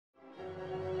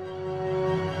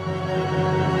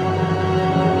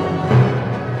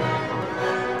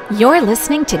You're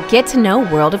listening to Get to Know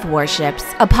World of Warships,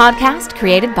 a podcast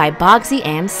created by Boggzy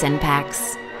and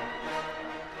Synpax.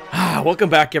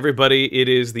 Welcome back, everybody. It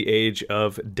is the age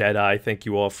of Deadeye. Thank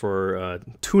you all for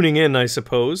tuning in, I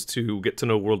suppose, to Get to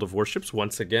Know World of Warships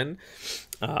once again.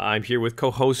 I'm here with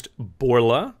co-host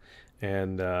Borla,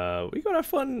 and we got a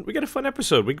fun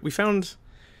episode.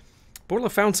 Borla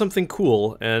found something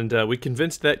cool, and we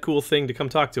convinced that cool thing to come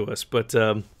talk to us. But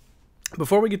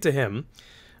before we get to him,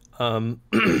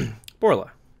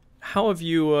 Borla, how have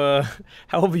you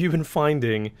been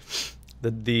finding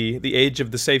the age of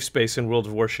the safe space in World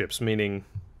of Warships, meaning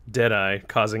Deadeye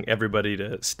causing everybody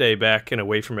to stay back and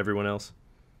away from everyone else?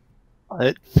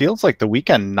 It feels like the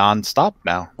weekend nonstop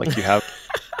now. Like you have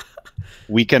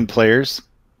weekend players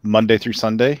Monday through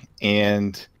Sunday,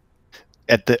 and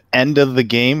at the end of the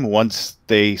game, once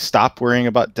they stop worrying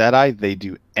about Deadeye, they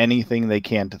do anything they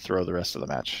can to throw the rest of the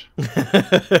match.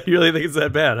 You really think it's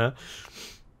that bad, huh?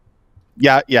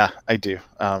 Yeah, I do.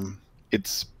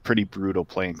 It's pretty brutal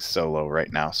playing solo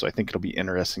right now, so I think it'll be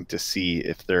interesting to see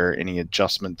if there are any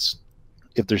adjustments,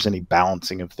 if there's any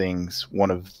balancing of things.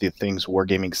 One of the things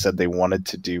Wargaming said they wanted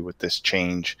to do with this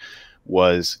change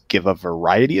was give a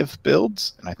variety of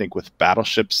builds, and I think with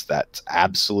battleships that's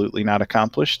absolutely not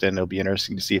accomplished, and it'll be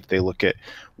interesting to see if they look at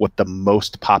what the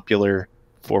most popular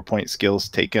 4-point skills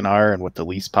taken are and what the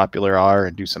least popular are,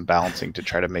 and do some balancing to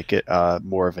try to make it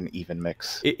more of an even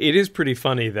mix. It is pretty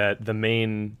funny that the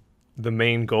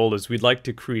main goal is we'd like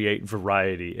to create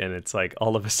variety, and it's like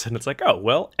all of a sudden it's like, oh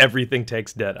well, everything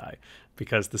takes Deadeye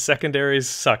because the secondaries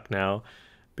suck now,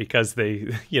 because they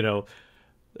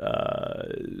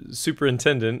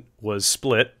Superintendent was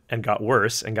split and got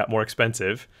worse and got more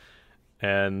expensive,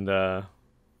 and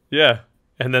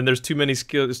and then there's too many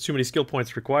skill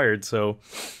points required, so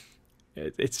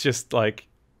it's just like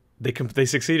they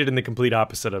succeeded in the complete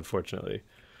opposite, unfortunately.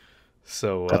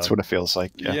 So that's what it feels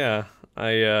like. Yeah,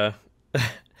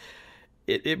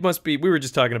 it must be. We were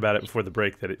just talking about it before the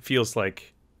break, that it feels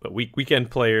like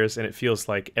weekend players, and it feels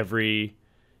like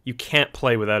you can't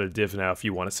play without a div now if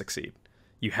you want to succeed.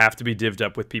 You have to be divved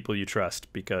up with people you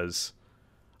trust, because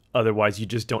otherwise you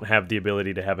just don't have the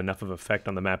ability to have enough of an effect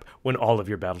on the map when all of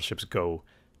your battleships go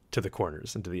to the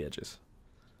corners and to the edges.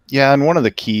 Yeah, and one of the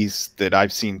keys that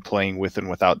I've seen playing with and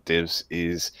without divs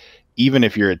is even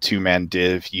if you're a two-man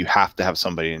div, you have to have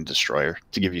somebody in Destroyer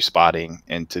to give you spotting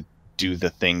and to do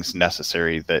the things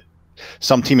necessary that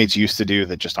some teammates used to do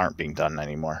that just aren't being done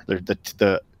anymore.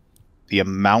 The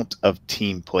amount of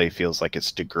team play feels like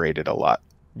it's degraded a lot.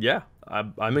 Yeah,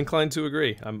 I'm inclined to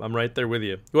agree. I'm right there with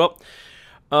you. Well,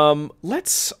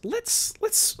 let's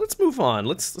move on.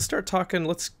 Let's start talking.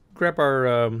 Let's grab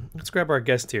our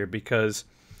guest here, because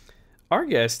our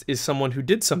guest is someone who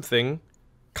did something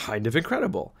kind of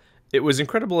incredible. It was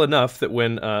incredible enough that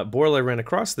when Borla ran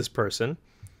across this person,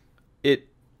 it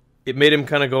made him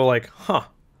kind of go like, huh,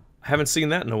 I haven't seen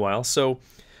that in a while. So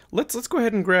let's go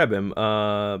ahead and grab him,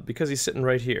 because he's sitting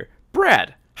right here.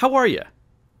 Brad, how are you?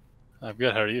 I'm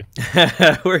good. How are you?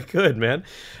 We're good, man.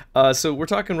 So we're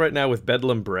talking right now with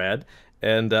BedlamBrad,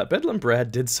 and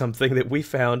BedlamBrad did something that we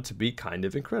found to be kind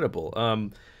of incredible.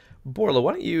 Borla,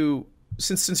 why don't you,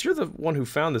 since you're the one who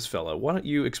found this fellow, why don't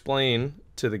you explain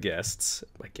to the guests,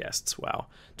 wow,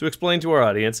 to explain to our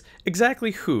audience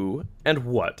exactly who and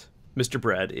what Mr.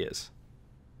 Brad is.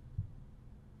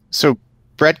 So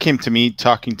Brad came to me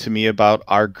talking to me about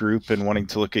our group and wanting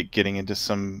to look at getting into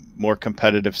some more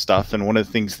competitive stuff. And one of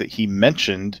the things that he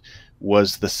mentioned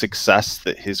was the success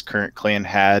that his current clan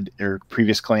had, or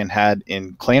previous clan had,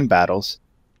 in clan battles.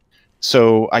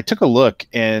 So I took a look,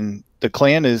 and the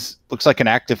clan looks like an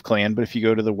active clan, but if you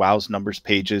go to the WoW's numbers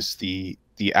pages, the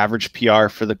average PR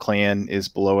for the clan is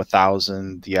below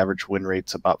 1,000. The average win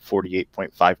rate's about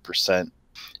 48.5%.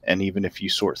 And even if you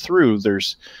sort through,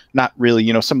 there's not really,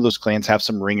 some of those clans have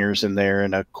some ringers in there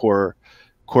and a core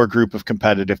group of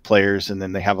competitive players, and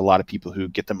then they have a lot of people who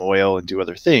get them oil and do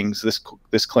other things.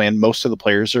 This clan, most of the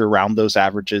players are around those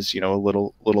averages, a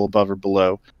little above or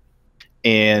below,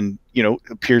 and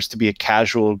appears to be a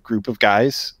casual group of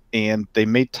guys. And they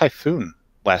made Typhoon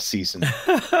last season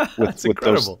with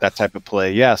that type of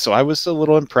play. Yeah, so I was a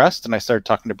little impressed, and I started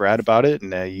talking to Brad about it,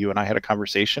 and you and I had a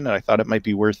conversation, and I thought it might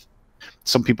be worth.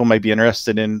 Some people might be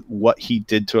interested in what he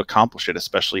did to accomplish it,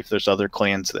 especially if there's other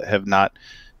clans that have not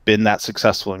been that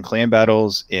successful in clan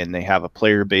battles, and they have a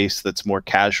player base that's more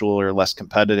casual or less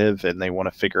competitive, and they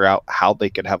want to figure out how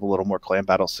they could have a little more clan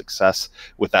battle success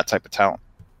with that type of talent.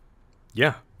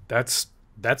 Yeah, that's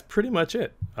pretty much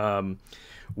it. I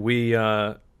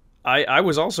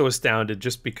was also astounded,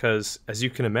 just because, as you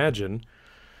can imagine,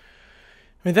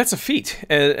 I mean, that's a feat,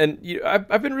 and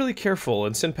I've been really careful,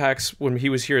 and Synpax, when he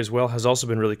was here as well, has also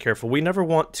been really careful. We never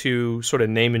want to sort of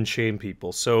name and shame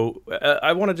people, so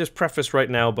I want to just preface right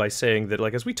now by saying that,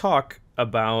 like, as we talk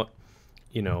about,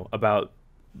 about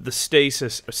the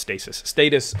status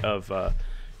of,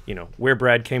 where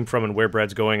Brad came from and where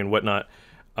Brad's going and whatnot,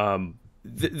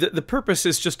 the purpose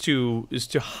is just to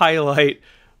highlight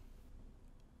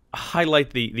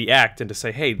the act and to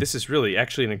say, hey, this is really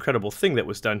actually an incredible thing that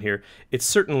was done here. It's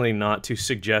certainly not to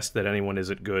suggest that anyone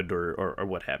isn't good or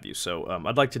what have you. So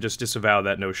I'd like to just disavow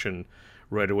that notion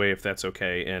right away, if that's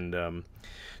okay. And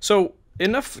so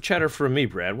enough chatter from me,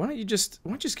 Brad. Why don't you just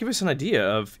give us an idea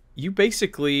of, you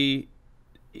basically,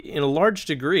 in a large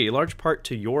part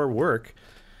to your work,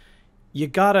 you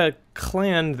got a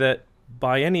clan that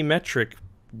by any metric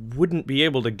wouldn't be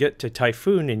able to get to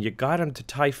Typhoon, and you got him to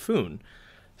Typhoon.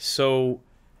 So,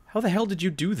 how the hell did you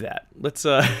do that? Let's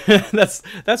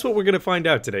that's what we're gonna find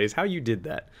out today, is how you did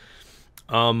that.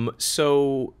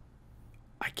 So,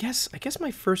 I guess my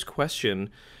first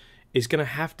question is gonna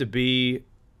have to be,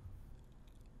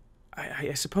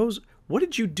 I suppose, what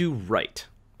did you do right?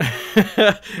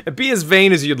 Be as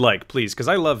vain as you'd like, please, because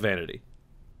I love vanity.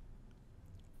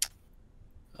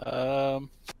 I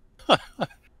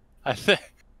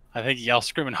think Yell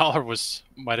Scream and Holler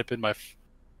might have been my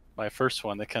first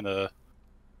one that kind of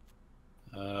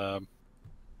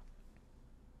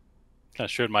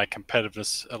showed my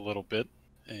competitiveness a little bit,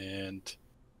 and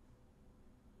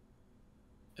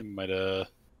it might have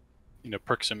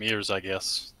perked some ears, I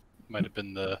guess. Might have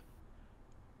been the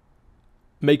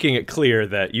making it clear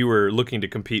that you were looking to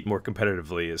compete more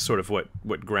competitively is sort of what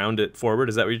ground it forward.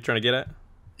 Is that what you're trying to get at?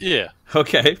 Yeah.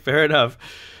 Okay, fair enough.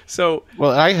 So,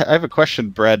 well, I have a question,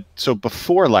 Brad. So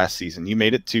before last season, you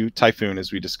made it to Typhoon,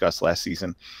 as we discussed last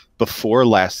season. Before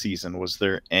last season, was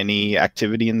there any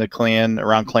activity in the clan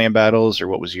around clan battles, or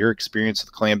what was your experience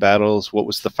with clan battles? What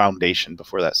was the foundation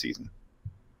before that season?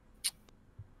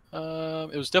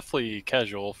 It was definitely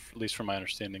casual, at least from my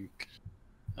understanding,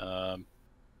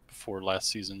 before last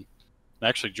season. I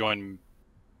actually joined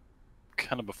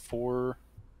kind of before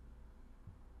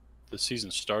the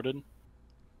season started.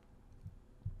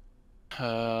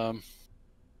 And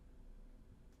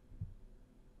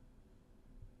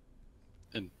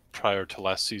prior to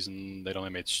last season, they'd only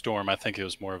made Storm. I think it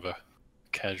was more of a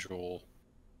casual,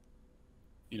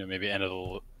 maybe end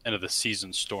of the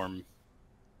season Storm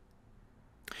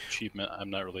achievement. I'm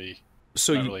not really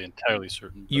entirely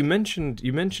certain. You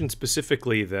mentioned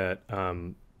specifically that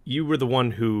you were the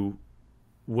one who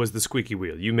was the squeaky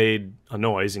wheel. You made a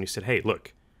noise and you said, "Hey,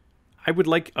 look, I would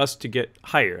like us to get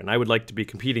higher, and I would like to be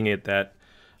competing at that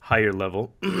higher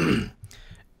level."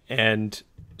 And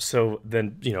so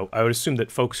then, I would assume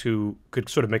that folks who could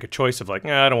sort of make a choice of like,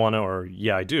 I don't want to, or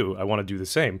yeah, I do, I want to do the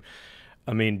same.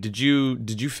 I mean, did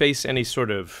you face any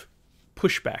sort of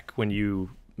pushback when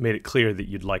you made it clear that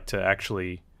you'd like to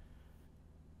actually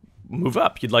move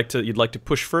up? You'd like to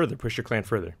push your clan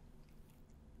further?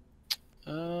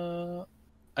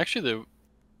 Actually,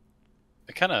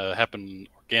 it kind of happened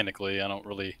organically. I don't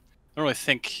really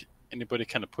think anybody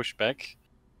kind of pushed back.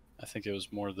 I think it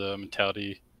was more the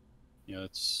mentality,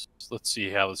 let's see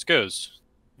how this goes.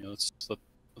 Let's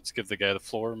give the guy the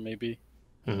floor, maybe.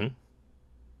 Mm-hmm.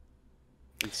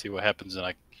 And see what happens.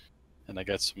 And I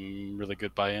got some really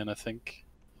good buy-in, I think.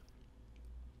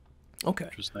 Okay,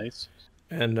 which was nice.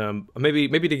 And maybe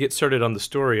to get started on the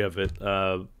story of it,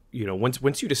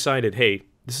 once you decided, hey,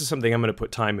 this is something I'm going to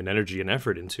put time and energy and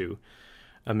effort into.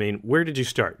 I mean, where did you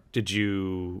start? Did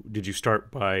you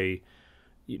start by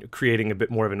creating a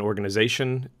bit more of an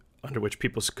organization under which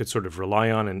people could sort of rely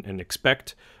on and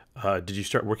expect? Did you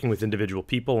start working with individual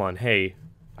people on, hey,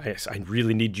 I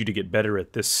really need you to get better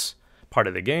at this part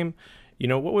of the game?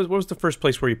 What was the first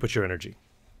place where you put your energy?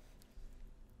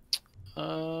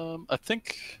 I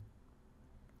think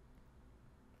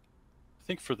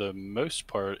for the most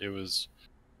part it was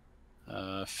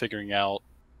figuring out,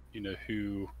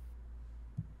 who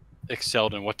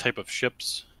excelled in what type of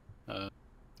ships.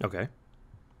 Okay.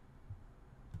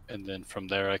 And then from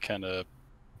there, I kind of,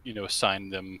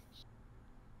 assigned them,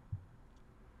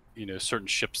 certain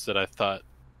ships that I thought,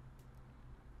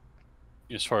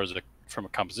 as far as from a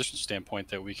composition standpoint,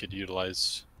 that we could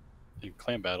utilize in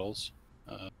clan battles.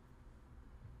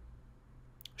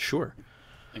 Sure.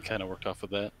 And kind of worked off of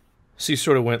that. So you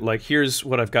sort of went like, here's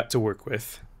what I've got to work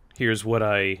with. Here's what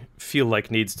I feel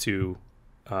like needs to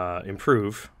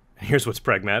improve. And here's what's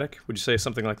pragmatic. Would you say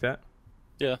something like that?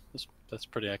 Yeah, that's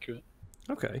pretty accurate.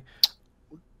 Okay.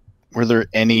 Were there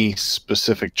any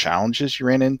specific challenges you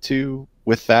ran into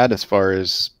with that as far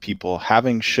as people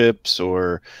having ships,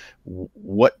 or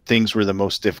what things were the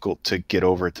most difficult to get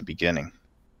over at the beginning?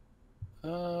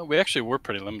 We actually were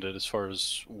pretty limited as far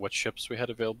as what ships we had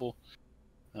available.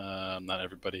 Not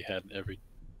everybody had every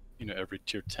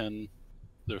tier 10.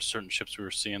 There were certain ships we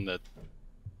were seeing that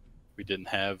we didn't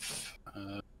have.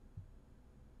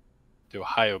 The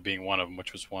Ohio being one of them,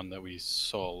 which was one that we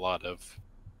saw a lot of.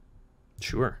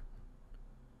 Sure.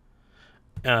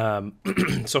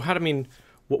 So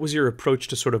what was your approach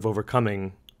to sort of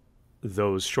overcoming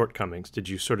those shortcomings? Did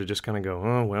you sort of just kind of go,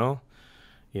 oh, well,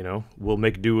 we'll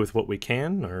make do with what we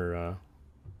can, or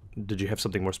did you have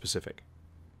something more specific?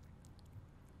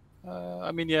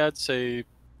 Yeah, I'd say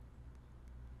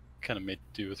kind of made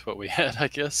do with what we had, I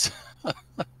guess.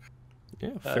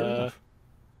 Yeah, fair enough.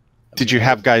 Did you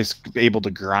have guys able to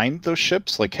grind those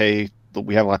ships? Like, hey,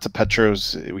 we have lots of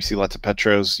Petros. We see lots of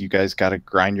Petros. You guys got to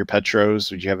grind your Petros.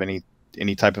 Would you have any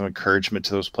type of encouragement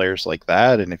to those players like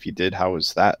that? And if you did, how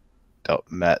was that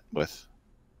met with?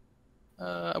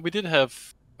 We did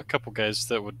have a couple guys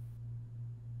that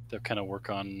kind of work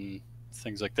on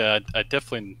things like that. I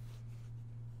definitely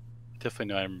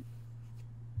know I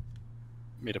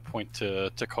made a point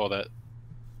to call that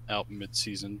out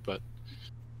mid-season, but.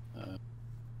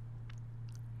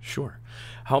 Sure.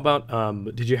 How about,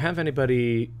 did you have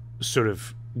anybody sort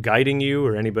of guiding you,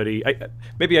 or anybody,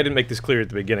 maybe I didn't make this clear at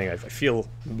the beginning. I feel,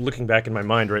 looking back in my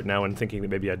mind right now and thinking that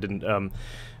maybe I didn't.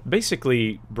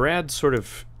 Basically, Brad sort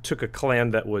of took a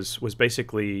clan that was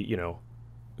basically,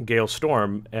 Gale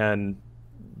Storm, and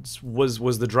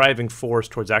was the driving force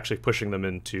towards actually pushing them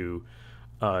into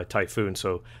Typhoon.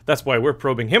 So that's why we're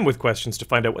probing him with questions to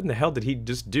find out what in the hell did he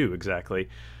just do exactly.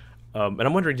 And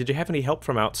I'm wondering, did you have any help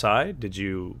from outside? Did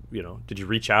you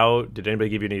reach out? Did anybody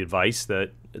give you any advice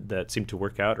that seemed to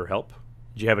work out or help?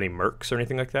 Did you have any mercs or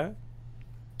anything like that?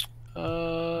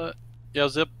 Yeah,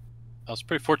 I was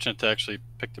pretty fortunate to actually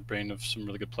pick the brain of some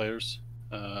really good players,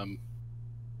 and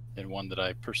one that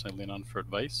I personally lean on for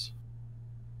advice.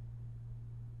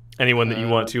 Anyone that you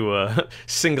want to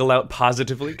single out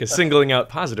positively? Because singling out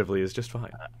positively is just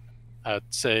fine. I'd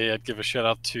say I'd give a shout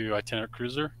out to Itinerant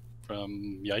Cruiser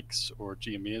from Yikes, or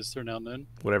GME as they're now known.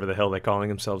 Whatever the hell they're calling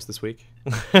themselves this week.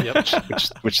 Yep.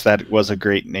 which that was a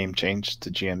great name change to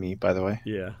GME, by the way.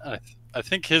 Yeah. I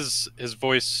think his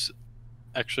voice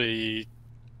actually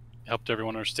helped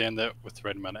everyone understand that with the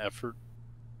right amount of effort,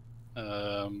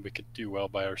 we could do well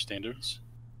by our standards.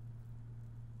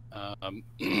 As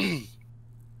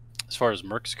far as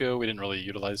mercs go, we didn't really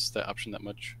utilize that option that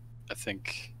much. I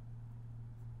think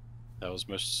that was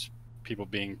most people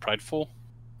being prideful,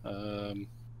 and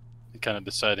kind of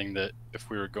deciding that if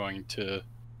we were going to,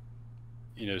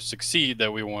 succeed,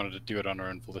 that we wanted to do it on our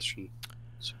own volition.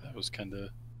 So that was kind of.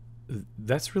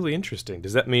 That's really interesting.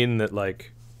 Does that mean that,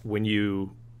 like, when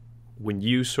you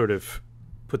sort of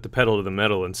put the pedal to the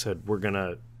metal and said we're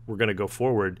gonna go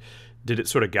forward, did it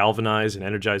sort of galvanize and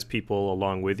energize people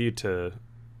along with you to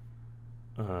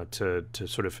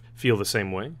sort of feel the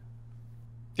same way?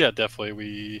 Yeah,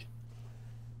 definitely.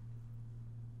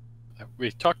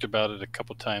 We talked about it a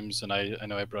couple times, and I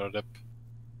know I brought it up,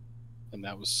 and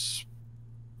that was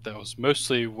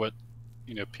mostly what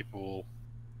people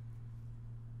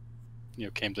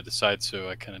came to decide. So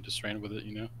I kind of just ran with it,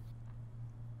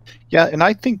 Yeah, and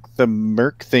I think the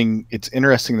merc thing, it's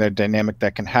interesting, the dynamic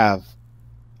that can have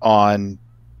on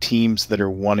teams that are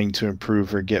wanting to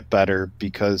improve or get better,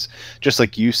 because just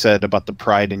like you said about the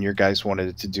pride and your guys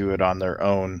wanted to do it on their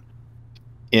own,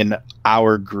 in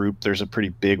our group there's a pretty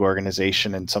big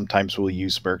organization, and sometimes we'll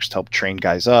use mercs to help train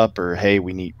guys up, or hey,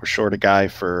 we're short a guy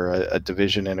for a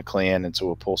division in a clan, and so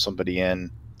we'll pull somebody in.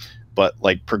 But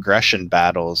like progression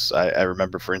battles, I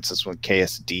remember, for instance, when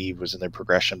KSD was in their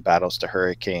progression battles to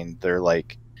Hurricane, they're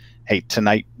like, hey,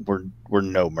 tonight we're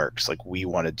no mercs. Like, we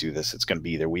want to do this. It's going to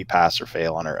be either we pass or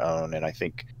fail on our own. And I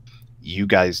think you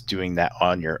guys doing that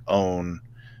on your own,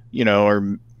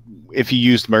 or if you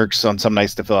used mercs on some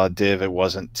nights to fill out a div, it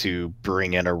wasn't to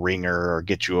bring in a ringer or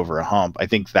get you over a hump. I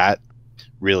think that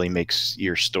really makes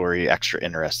your story extra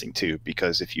interesting too,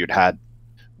 because if you'd had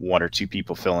one or two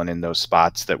people filling in those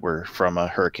spots that were from a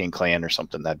Hurricane clan or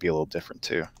something, that'd be a little different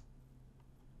too.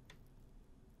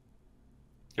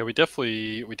 Yeah, we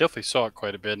definitely saw it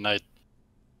quite a bit, and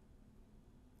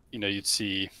you'd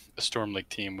see a Storm League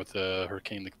team with a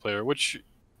Hurricane League player, which,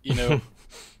 it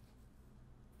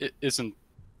isn't,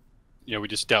 we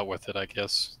just dealt with it, I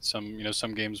guess.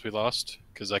 Some games we lost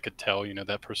because I could tell,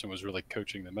 that person was really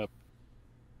coaching them up.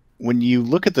 When you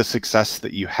look at the success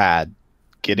that you had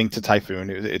getting to Typhoon,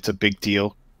 it's a big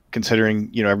deal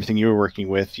considering, everything you were working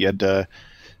with. You had to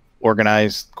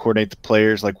organize, coordinate the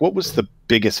players? Like, what was the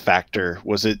biggest factor?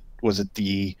 Was it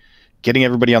the getting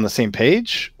everybody on the same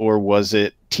page, or was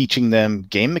it teaching them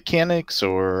game mechanics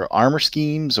or armor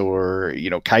schemes, or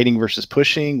kiting versus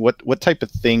pushing? What type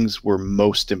of things were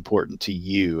most important to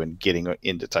you in getting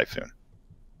into Typhoon?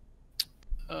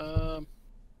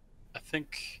 I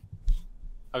think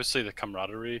obviously the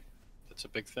camaraderie, that's a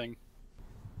big thing,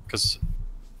 because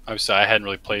obviously I hadn't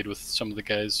really played with some of the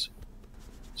guys,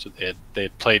 so they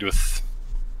had played with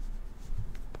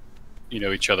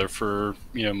each other for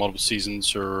multiple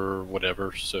seasons or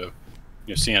whatever. So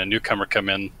seeing a newcomer come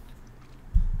in,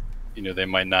 they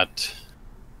might not,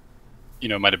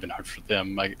 it might have been hard for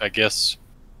them, I guess.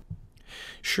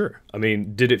 Sure. I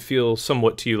mean, did it feel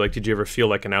somewhat to you like, did you ever feel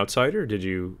like an outsider?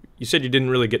 You said you didn't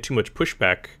really get too much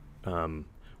pushback.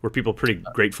 Were people pretty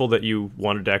grateful that you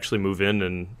wanted to actually move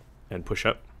in and push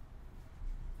up?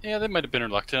 Yeah, they might have been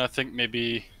reluctant. I think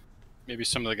maybe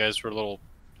some of the guys were a little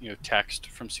taxed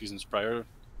from seasons prior.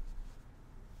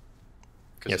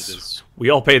 Yes, we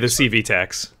all pay the CV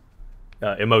tax,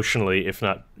 emotionally, if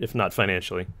not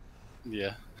financially.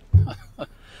 Yeah.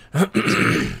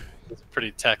 It's a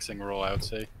pretty taxing role, I would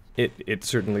say. It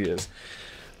certainly is.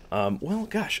 Well,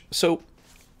 gosh, so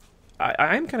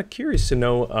I'm kind of curious to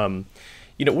know,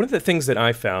 one of the things that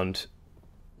I found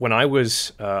when I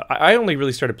was, I only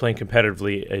really started playing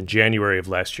competitively in January of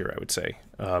last year, I would say,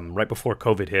 right before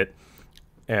COVID hit.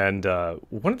 And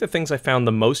one of the things I found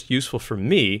the most useful for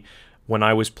me when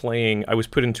I was playing, I was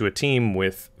put into a team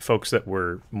with folks that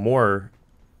were more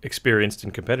experienced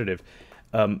and competitive.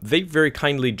 They very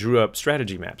kindly drew up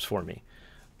strategy maps for me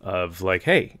of like,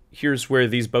 hey, here's where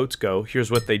these boats go,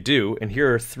 here's what they do, and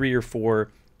here are 3 or 4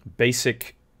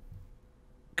 basic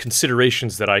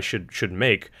considerations that I should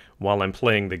make while I'm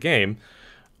playing the game.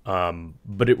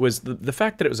 But it was the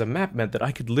fact that it was a map meant that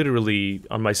I could literally,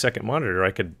 on my second monitor,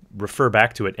 I could refer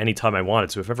back to it anytime I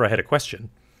wanted. So if ever I had a question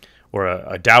or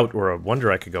a doubt or a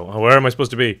wonder, I could go, oh, where am I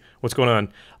supposed to be? What's going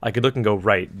on? I could look and go,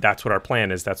 right, that's what our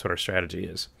plan is. That's what our strategy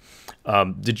is.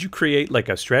 Did you create like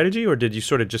a strategy, or did you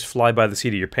sort of just fly by the seat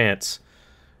of your pants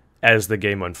as the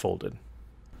game unfolded?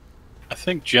 I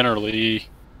think generally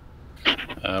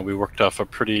we worked off a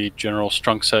pretty general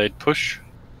strong side push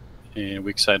and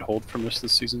weak side hold for most of the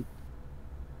season.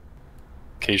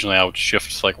 Occasionally I would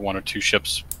shift like 1 or 2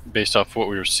 ships based off what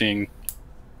we were seeing.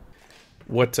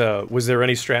 What was there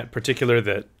any strat particular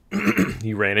that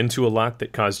you ran into a lot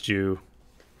that caused you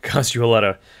a lot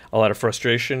of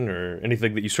frustration, or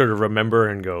anything that you sort of remember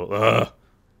and go, ugh?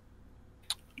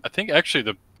 I think actually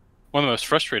one of the most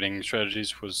frustrating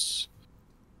strategies was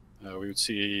we would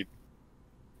see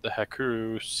the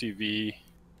Hakuru CV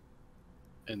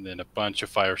and then a bunch of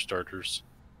fire starters.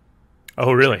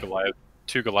 Oh, really?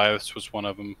 Two Goliaths was one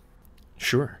of them.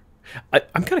 Sure.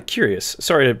 I'm kind of curious.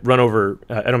 Sorry to run over.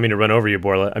 I don't mean to run over you,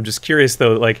 Borla. I'm just curious,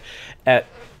 though. Like,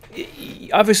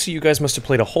 obviously, you guys must have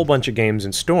played a whole bunch of games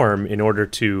in Storm in order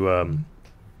to,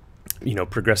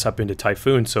 progress up into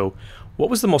Typhoon. So, what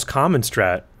was the most common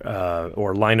strat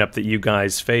or lineup that you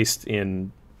guys faced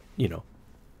in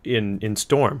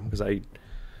Storm? Because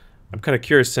I'm kind of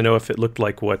curious to know if it looked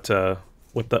like what the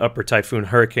Upper Typhoon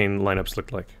Hurricane lineups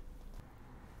looked like.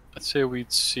 I'd say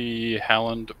we'd see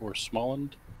Howland or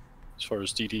Smallland as far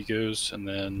as DD goes, and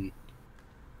then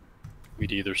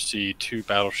we'd either see 2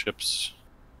 battleships,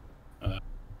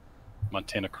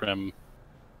 Montana Krem,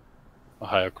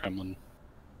 Ohio Kremlin.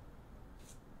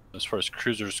 As far as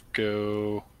cruisers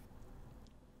go,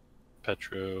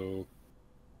 Petro,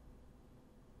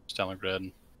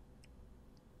 Stalingrad,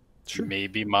 Sure.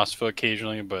 Maybe Moskva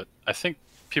occasionally, but I think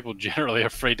people generally are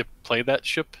afraid to play that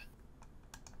ship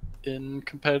in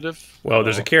competitive. Well,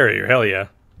 there's a carrier, hell yeah.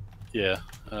 Yeah.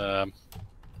 And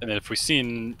then if we've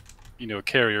seen, a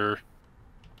carrier,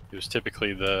 it was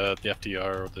typically the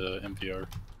FDR or the MVR.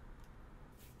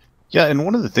 Yeah, and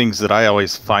one of the things that I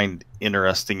always find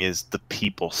interesting is the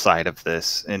people side of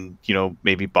this. And,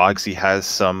 maybe Boggzy has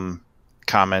some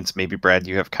comments, maybe Brad,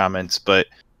 you have comments, but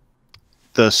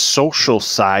the social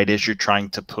side, as you're trying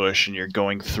to push and you're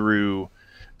going through,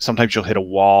 sometimes you'll hit a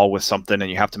wall with something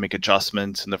and you have to make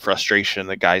adjustments, and the frustration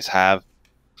that guys have.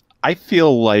 I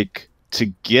feel like to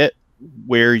get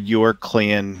where your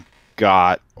clan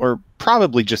got, or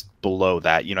probably just below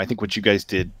that, I think what you guys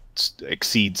did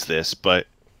exceeds this, but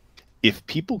if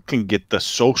people can get the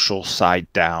social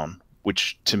side down,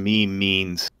 which to me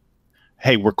means,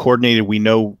 hey, we're coordinated, we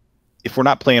know if we're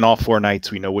not playing all 4 nights,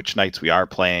 we know which nights we are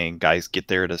playing. Guys get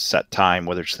there at a set time,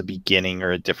 whether it's the beginning or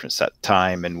a different set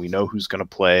time, and we know who's going to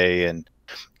play, and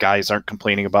guys aren't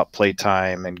complaining about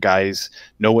playtime, and guys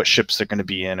know what ships they're going to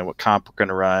be in and what comp we're going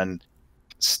to run.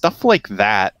 stuff like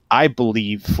that, I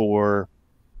believe, for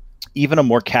even a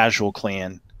more casual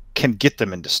clan, can get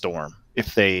them into Storm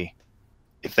if they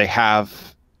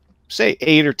have, say,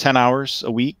 8 or 10 hours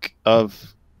a week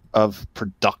of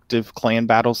productive clan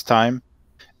battles time.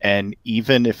 And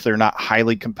even if they're not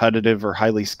highly competitive or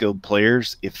highly skilled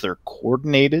players, if they're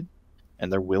coordinated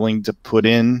and they're willing to put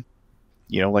in,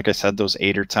 like I said, those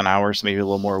 8 or 10 hours, maybe a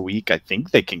little more a week, I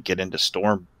think they can get into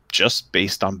Storm just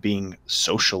based on being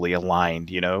socially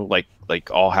aligned,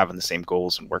 like all having the same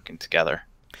goals and working together.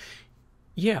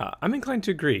 Yeah, I'm inclined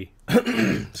to agree.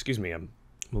 Excuse me, I'm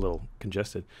a little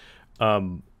congested.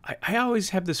 I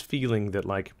always have this feeling that,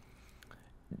 like,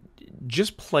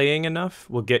 just playing enough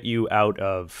will get you out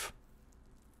of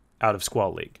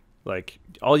Squall League. Like,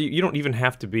 you don't even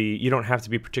have to be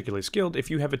particularly skilled.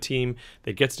 If you have a team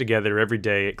that gets together every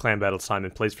day at clan battle time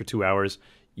and plays for 2 hours,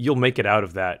 you'll make it out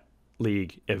of that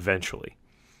league eventually.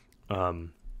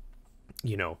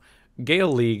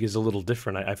 Gale League is a little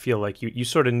different. I feel like you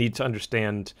sort of need to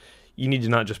understand. You need to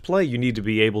not just play. You need to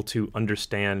be able to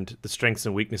understand the strengths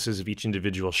and weaknesses of each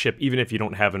individual ship, even if you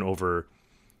don't have an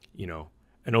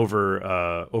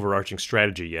overarching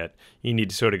strategy yet. You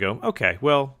need to sort of go, okay,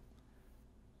 well,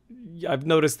 I've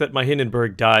noticed that my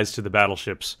Hindenburg dies to the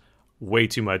battleships way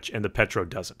too much, and the Petro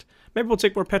doesn't. Maybe we'll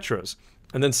take more Petros.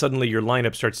 And then suddenly your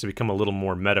lineup starts to become a little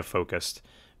more meta-focused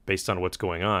based on what's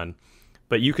going on.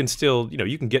 But you can still,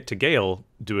 you can get to Gale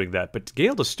doing that. But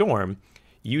Gale to Storm,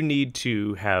 you need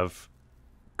to have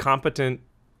competent,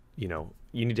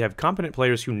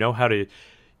 players who know how to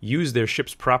use their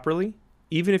ships properly,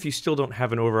 even if you still don't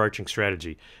have an overarching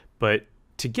strategy. But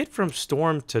to get from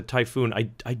Storm to Typhoon,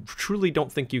 I truly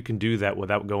don't think you can do that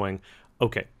without going,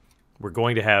 okay, we're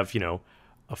going to have, a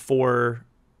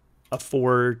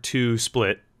 4-2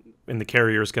 split, and the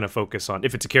carrier is going to focus on,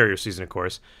 if it's a carrier season, of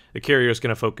course, the carrier is going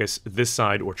to focus this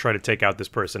side or try to take out this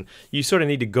person. You sort of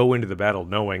need to go into the battle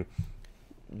knowing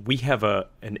we have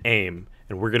an aim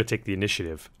and we're going to take the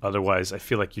initiative. Otherwise, I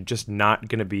feel like you're just not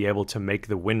going to be able to make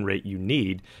the win rate you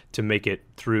need to make it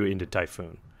through into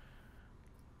Typhoon.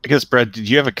 I guess, Brad, did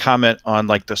you have a comment on,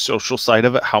 like, the social side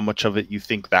of it? How much of it you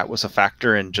think that was a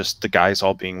factor in just the guys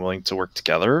all being willing to work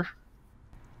together?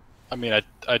 I mean,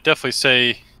 I definitely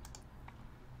say,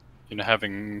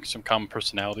 having some common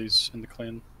personalities in the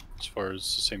clan, as far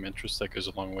as the same interests, that goes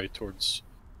a long way towards,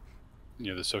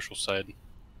 the social side.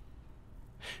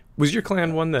 Was your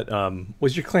clan one that? I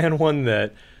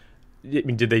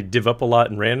mean, did they div up a lot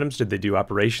in randoms? Did they do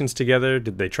operations together?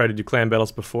 Did they try to do clan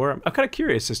battles before? I'm kind of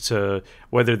curious as to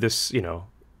whether this,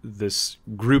 this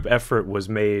group effort was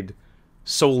made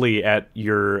solely at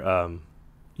your,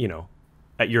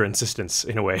 at your insistence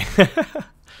in a way.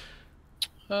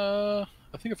 I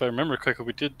think if I remember correctly,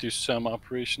 we did do some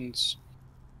operations.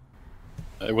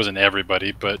 It wasn't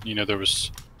everybody, but there were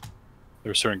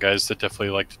certain guys that definitely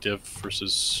like to div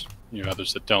versus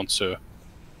others that don't. So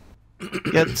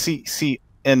yeah, see,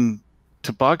 and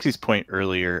to Boggzy's point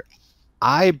earlier,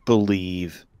 I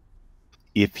believe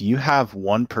if you have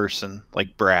one person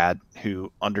like Brad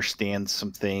who understands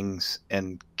some things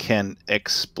and can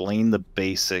explain the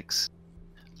basics,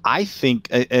 I think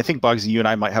Boggzy, you and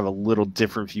I might have a little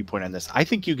different viewpoint on this. I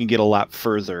think you can get a lot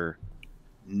further,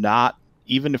 not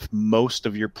even if most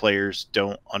of your players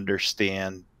don't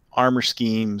understand armor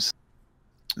schemes.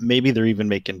 Maybe they're even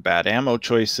making bad ammo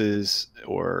choices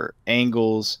or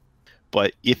angles.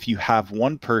 But if you have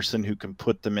one person who can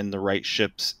put them in the right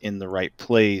ships in the right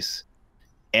place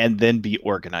and then be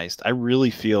organized, I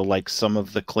really feel like some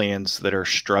of the clans that are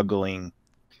struggling,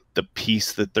 the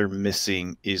piece that they're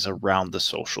missing is around the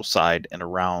social side and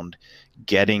around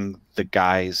getting the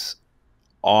guys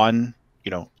on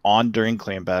during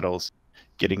clan battles,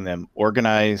 getting them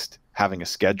organized, having a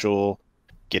schedule,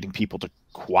 getting people to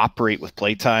cooperate with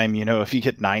playtime. If you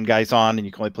get 9 guys on and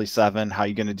you can only play 7, how are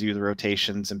you going to do the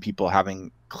rotations, and people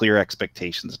having clear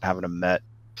expectations and having them met?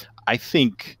 I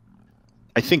think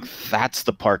that's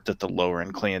the part that the lower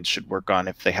end clans should work on.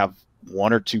 If they have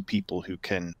 1 or 2 people who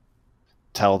can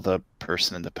tell the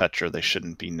person in the Petro they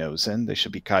shouldn't be nosing, they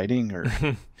should be kiting, or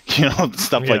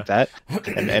stuff like that,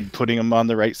 and putting them on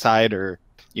the right side, or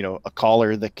a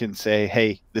caller that can say,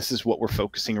 hey, this is what we're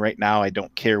focusing right now. I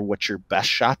don't care what your best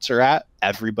shots are at.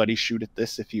 Everybody shoot at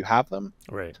this if you have them.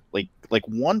 Right. Like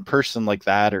one person like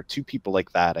that or 2 people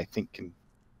like that, I think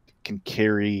can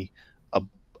carry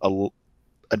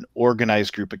an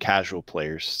organized group of casual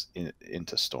players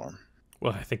into Storm.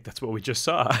 Well, I think that's what we just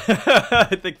saw.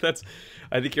 I think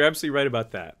you're absolutely right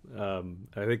about that.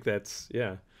 I think that's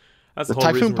the whole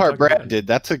Typhoon part Brad did.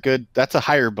 That's a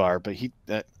higher bar, but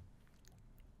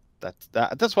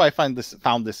that's why I found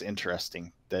this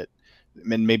interesting, that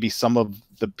and maybe some of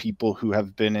the people who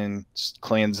have been in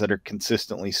clans that are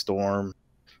consistently Storm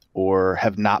or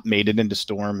have not made it into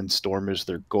Storm and Storm is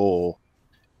their goal,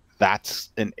 that's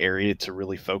an area to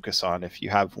really focus on. If you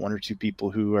have one or two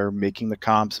people who are making the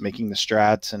comps, making the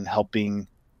strats, and helping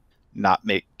not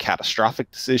make catastrophic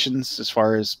decisions as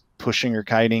far as pushing or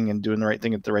kiting and doing the right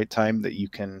thing at the right time, that you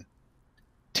can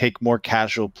take more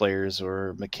casual players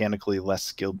or mechanically less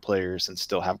skilled players and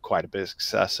still have quite a bit of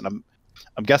success. And I'm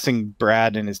guessing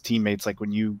Brad and his teammates, like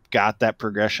when you got that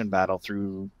progression battle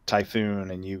through Typhoon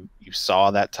and you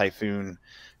saw that Typhoon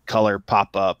color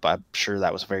pop up, I'm sure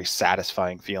that was a very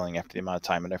satisfying feeling after the amount of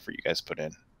time and effort you guys put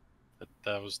in.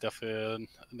 That was definitely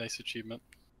a nice achievement.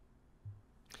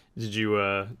 Did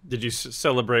you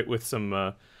celebrate with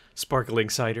some sparkling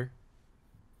cider?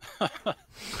 I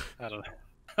don't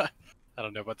know. I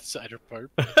don't know about the cider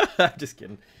part. Just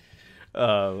kidding.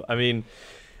 I mean,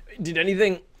 did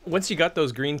anything once you got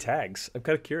those green tags? I'm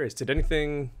kind of curious. Did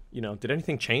anything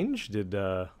change? Did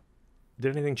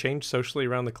anything change socially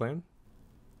around the clan?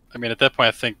 I mean, at that point,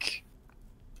 I think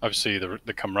obviously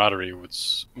the camaraderie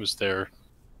was there,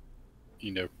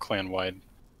 clan wide,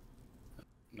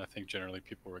 and I think generally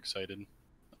people were excited.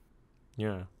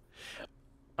 Yeah.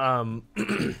 I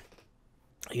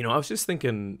was just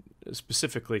thinking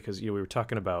specifically because we were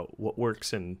talking about what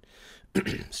works in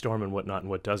Storm and whatnot and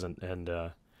what doesn't, and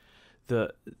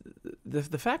the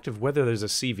fact of whether there's a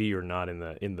CV or not in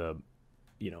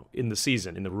the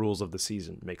season, in the rules of the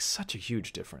season, makes such a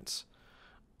huge difference.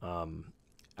 I'm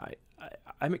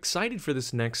excited for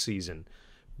this next season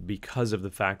because of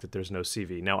the fact that there's no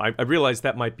CV. Now, I realize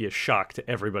that might be a shock to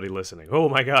everybody listening. Oh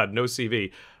my God, no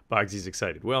CV. Boggzy's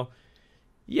excited. Well,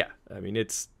 yeah, I mean,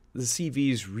 it's the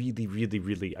CVs really, really,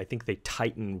 really, I think they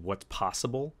tighten what's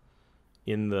possible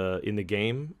in the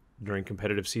game during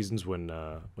competitive seasons when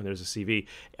there's a CV.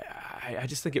 I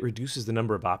just think it reduces the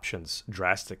number of options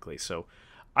drastically. So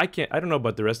I don't know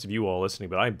about the rest of you all listening,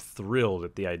 but I'm thrilled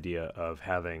at the idea of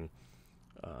having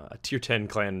a tier 9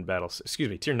 clan battle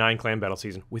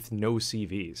season with no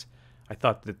CVs. I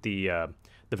thought that the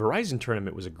Verizon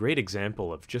tournament was a great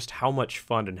example of just how much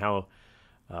fun and how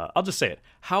I'll just say it,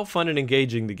 how fun and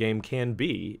engaging the game can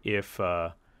be if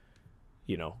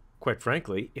quite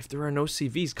frankly, if there are no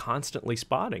CVs constantly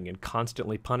spotting and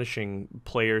constantly punishing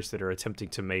players that are attempting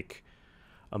to make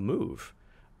a move.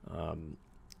 I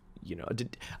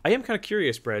am kind of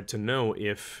curious, Brad, to know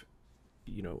if,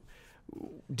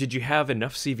 did you have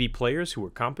enough CV players who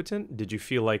were competent? Did you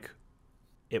feel like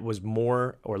it was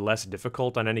more or less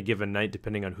difficult on any given night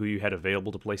depending on who you had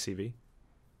available to play CV?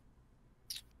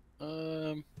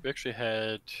 We actually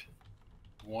had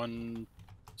one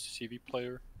CV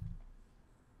player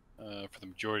for the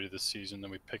majority of the season.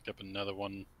 Then we picked up another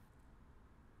one,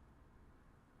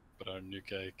 but our new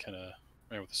guy kind of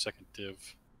ran with the second div.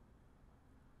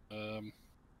 As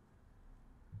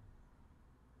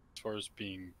far as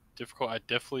being difficult, I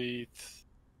definitely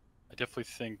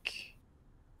think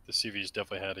the CVs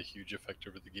definitely had a huge effect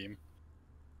over the game.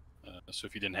 So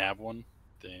if you didn't have one,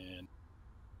 then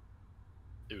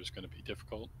it was going to be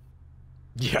difficult.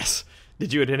 Yes.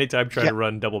 Did you at any time try to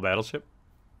run double battleship?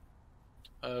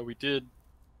 We did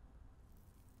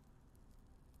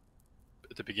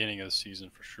at the beginning of the season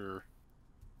for sure.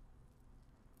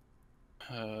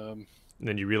 And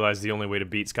then you realized the only way to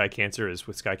beat Sky Cancer is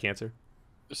with Sky Cancer?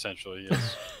 Essentially,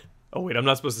 yes. Oh, wait, I'm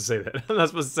not supposed to say that. I'm not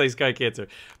supposed to say Sky Cancer.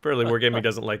 Apparently, Wargaming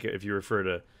doesn't like it if you refer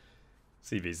to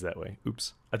CVs that way.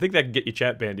 Oops. I think that can get you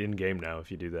chat banned in-game now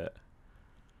if you do that.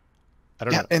 I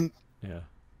don't know.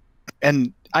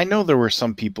 And I know there were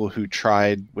some people who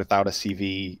tried without a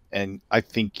CV, and I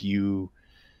think you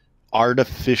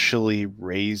artificially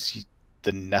raise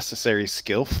the necessary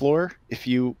skill floor if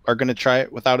you are going to try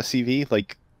it without a CV.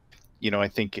 Like, I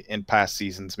think in past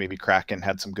seasons, maybe Kraken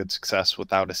had some good success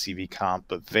without a CV comp,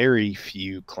 but very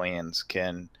few clans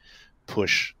can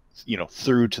push,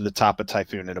 through to the top of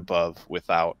Typhoon and above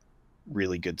without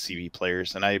really good CV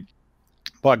players. And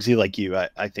Boggzy, like you,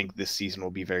 I think this season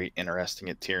will be very interesting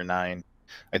at Tier 9.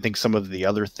 I think some of the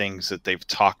other things that they've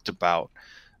talked about,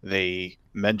 they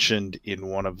mentioned in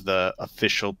one of the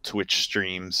official Twitch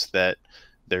streams that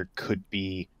there could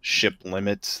be ship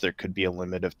limits. There could be a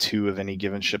limit of 2 of any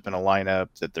given ship in a lineup,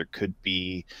 that there could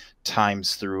be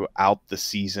times throughout the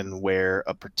season where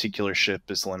a particular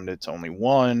ship is limited to only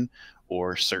 1,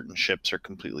 or certain ships are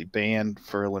completely banned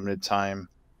for a limited time.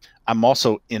 I'm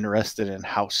also interested in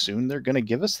how soon they're going to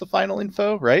give us the final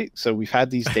info, right? So we've had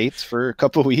these dates for a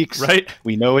couple of weeks. Right.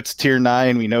 We know it's Tier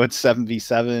 9. We know it's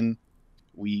 7v7.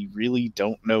 We really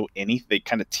don't know anything. They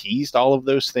kind of teased all of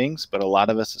those things, but a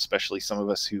lot of us, especially some of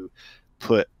us who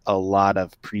put a lot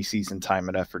of preseason time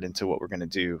and effort into what we're going to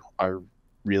do are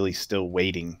really still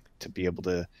waiting to be able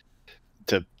to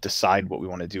decide what we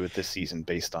want to do with this season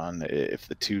based on if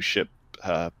the 2-ship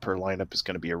per lineup is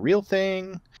going to be a real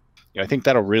thing. I think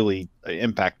that'll really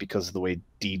impact, because of the way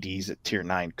DDs at tier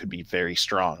 9 could be very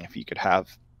strong. If you could have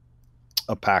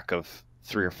a pack of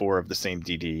 3 or 4 of the same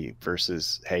DD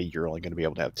versus, hey, you're only going to be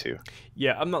able to have 2.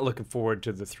 Yeah, I'm not looking forward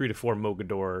to the 3 to 4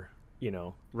 Mogador,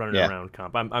 running around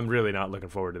comp. I'm really not looking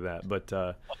forward to that. But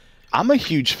I'm a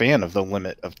huge fan of the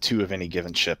limit of 2 of any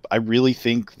given ship. I really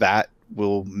think that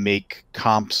will make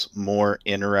comps more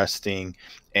interesting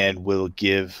and will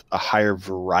give a higher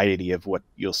variety of what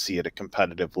you'll see at a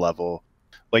competitive level.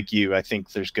 Like you, I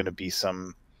think there's going to be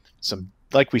some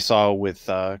like we saw with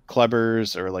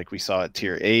Klebers, or like we saw at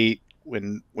tier 8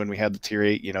 when we had the tier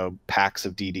 8, packs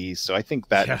of DDs. So I think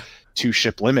that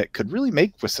 2-ship limit could really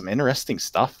make with some interesting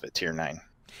stuff at tier 9.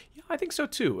 Yeah, I think so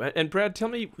too. And Brad, tell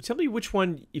me which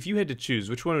one, if you had to choose,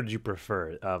 which one would you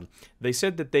prefer? They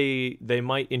said that they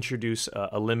might introduce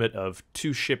a limit of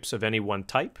 2 ships of any one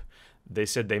type. They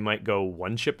said they might go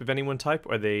 1 ship of any one type,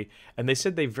 and they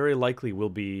said they very likely will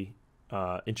be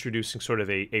introducing sort of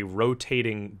a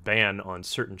rotating ban on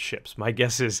certain ships. My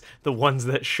guess is the ones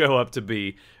that show up to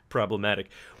be problematic.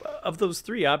 Of those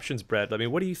 3 options, Brad, I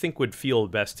mean, what do you think would feel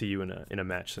best to you in a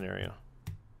match scenario?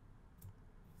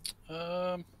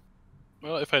 Well,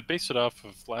 if I'd base it off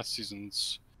of last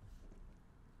season's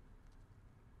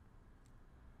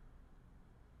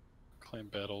clan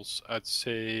battles, I'd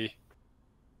say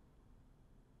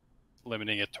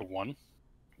limiting it to one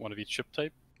of each ship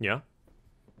type. Yeah.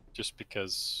 Just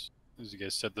because, as you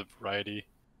guys said, the variety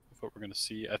of what we're going to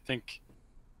see. I think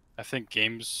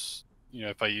games,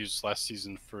 if I use last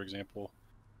season, for example,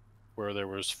 where there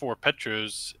was 4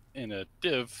 Petros in a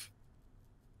div,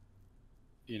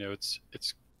 it's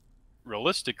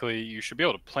realistically, you should be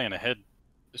able to plan ahead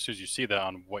as soon as you see that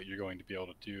on what you're going to be able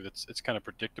to do. It's kind of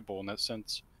predictable in that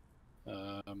sense.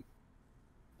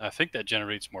 I think that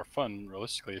generates more fun,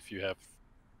 realistically, if you have,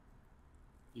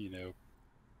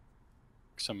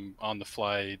 some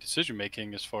on-the-fly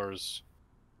decision-making as far as,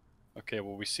 okay,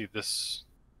 well, we see this,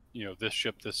 this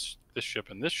ship, this ship,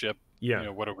 and this ship. Yeah.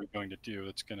 What are we going to do?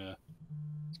 It's gonna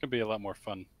be a lot more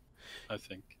fun, I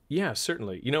think. Yeah,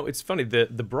 certainly. It's funny, the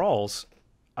brawls.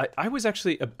 I was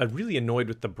actually really annoyed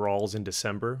with the brawls in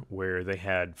December, where they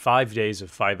had 5 days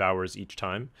of 5 hours each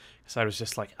time. So I was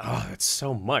just like, oh, that's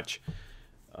so much,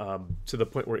 to the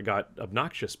point where it got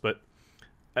obnoxious. But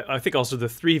I think also the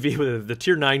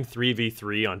tier 9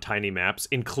 3v3 on tiny maps,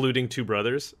 including 2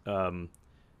 brothers,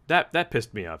 that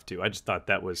pissed me off too. I just thought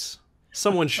that was,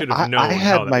 someone should have known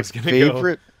how that was going to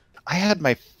go. I had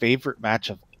my favorite match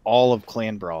of all of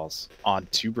Clan Brawls on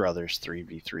 2 brothers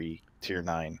 3v3 tier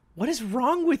 9. What is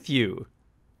wrong with you?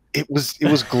 It was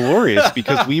glorious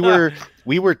because we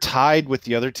were tied with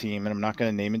the other team, and I'm not going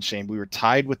to name and shame. We were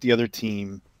tied with the other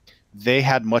team. They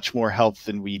had much more health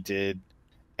than we did,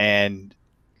 and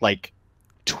like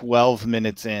 12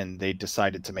 minutes in, they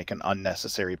decided to make an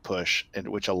unnecessary push, and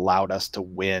which allowed us to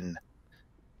win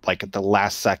like at the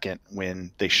last second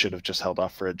when they should have just held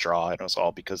off for a draw. And it was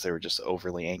all because they were just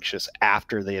overly anxious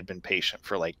after they had been patient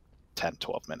for like 10,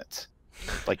 12 minutes.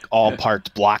 Like all parts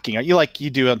blocking out. You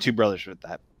do on 2 brothers with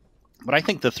that. But I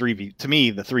think the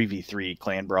 3v3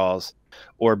 clan brawls,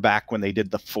 or back when they did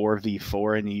the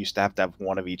 4v4 and you used to have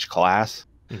one of each class,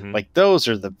 like those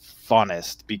are the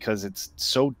funnest because it's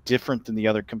so different than the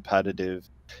other competitive.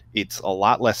 It's a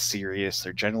lot less serious.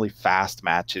 They're generally fast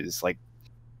matches. Like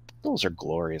those are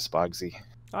glorious, Bogsy.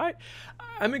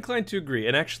 I'm inclined to agree.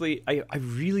 And actually, I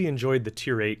really enjoyed the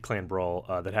tier 8 clan brawl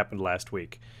that happened last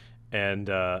week. And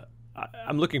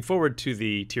I'm looking forward to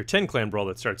the tier 10 clan brawl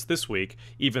that starts this week,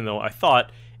 even though I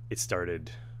thought it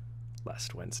started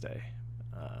last Wednesday,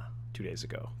 2 days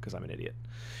ago, because I'm an idiot.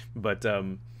 But,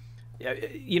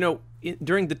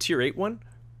 during the tier 8 one,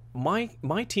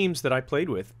 my teams that I played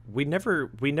with, we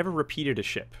never repeated a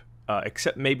ship,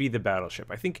 except maybe the battleship.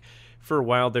 I think for a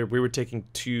while there we were taking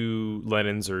 2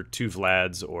 Lenins or 2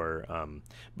 Vlads,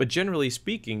 but generally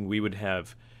speaking, we would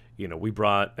have, we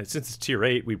brought, since it's tier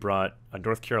 8, we brought a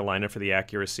North Carolina for the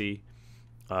accuracy.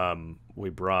 We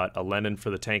brought a Lenin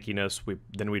for the tankiness.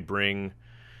 Then we'd bring,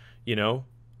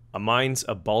 a Mines,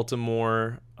 a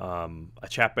Baltimore, a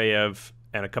Chapayev,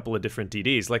 and a couple of different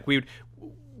DDs. Like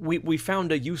we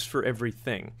found a use for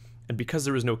everything. And because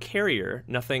there was no carrier,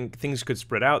 things could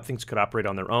spread out, things could operate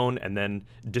on their own and then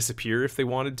disappear if they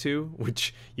wanted to,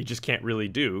 which you just can't really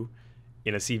do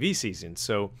in a CV season.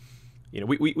 So,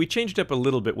 we changed up a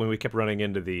little bit when we kept running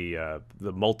into the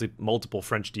multiple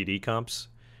French DD comps,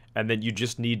 and then you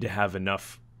just need to have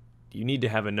enough you need to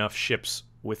have enough ships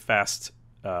with fast,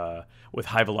 with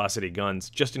high velocity guns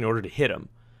just in order to hit them,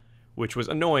 which was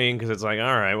annoying because it's like,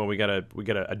 all right, well we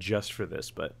gotta adjust for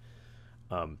this, but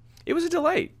it was a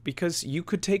delight because you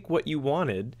could take what you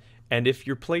wanted, and if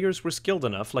your players were skilled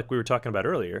enough, like we were talking about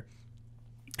earlier,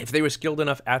 if they were skilled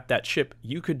enough at that ship,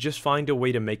 you could just find a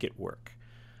way to make it work.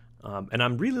 And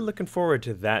I'm really looking forward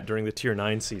to that during the Tier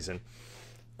 9 season.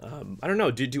 I don't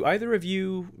know, do either of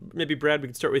you, maybe Brad, we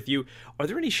can start with you, are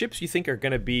there any ships you think are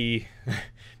going to be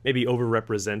maybe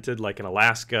overrepresented, like in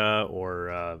Alaska,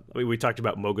 or I mean, we talked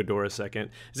about Mogador a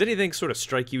second. Does anything sort of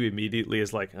strike you immediately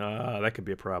as like, that could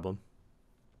be a problem?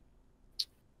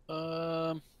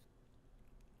 I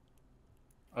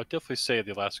would definitely say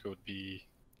the Alaska would be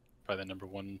probably the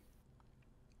 #1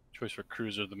 choice for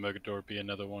cruiser. The Mogador would be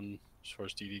another one as far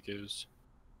as DD goes.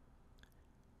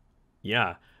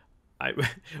 Yeah.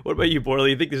 What about you, Borla?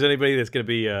 You think there's anybody that's going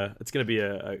to be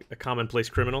a commonplace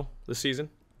criminal this season?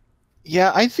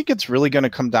 Yeah, I think it's really going to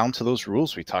come down to those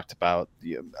rules we talked about.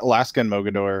 Alaska and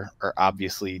Mogador are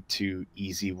obviously two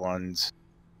easy ones.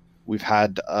 We've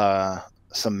had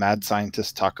some mad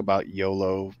scientists talk about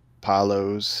YOLO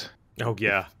Palos. Oh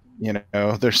yeah. You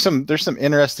know, there's some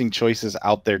interesting choices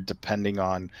out there depending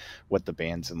on what the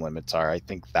bans and limits are. I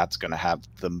think that's going to have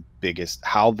the biggest,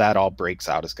 how that all breaks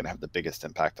out is going to have the biggest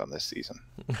impact on this season.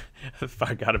 I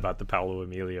forgot about the Paolo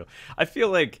Emilio. I feel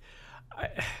like,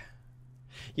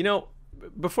 you know,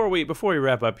 before we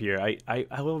wrap up here,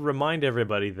 I will remind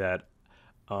everybody that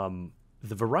the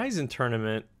Verizon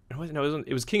tournament, no,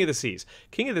 it was King of the Seas.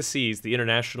 King of the Seas, the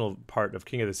international part of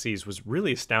King of the Seas, was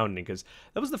really astounding because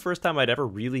that was the first time I'd ever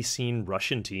really seen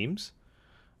Russian teams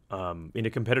in a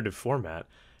competitive format.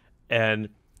 And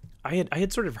I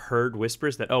had sort of heard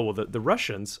whispers that, oh, well, the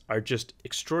Russians are just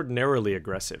extraordinarily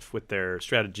aggressive with their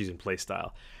strategies and play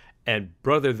style. And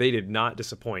brother, they did not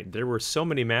disappoint. There were so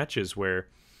many matches where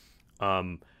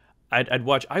I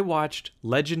watched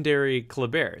legendary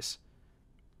Kleber's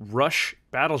rush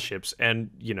battleships, and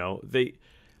you know they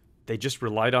just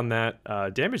relied on that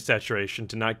damage saturation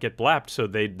to not get blapped, so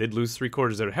they'd lose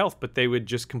 3/4 of their health, but they would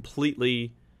just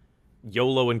completely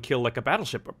YOLO and kill like a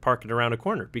battleship parking around a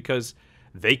corner because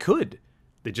they could.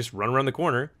 They just run around the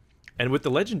corner, and with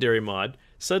the legendary mod,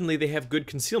 suddenly they have good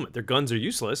concealment. Their guns are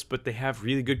useless, but they have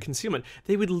really good concealment.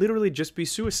 They would literally just be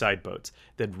suicide boats.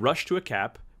 They'd rush to a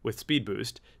cap with speed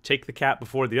boost, take the cap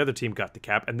before the other team got the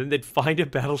cap, and then they'd find a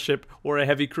battleship or a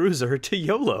heavy cruiser to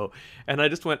YOLO. And I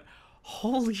just went,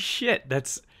 holy shit,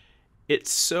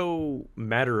 it's so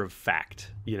matter of fact,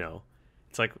 you know.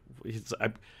 It's like,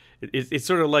 it's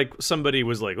sort of like somebody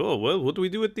was like, oh, well, what do we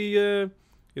do with the,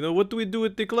 what do we do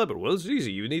with the Kleber? Well, it's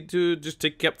easy. You need to just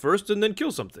take cap first and then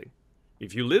kill something.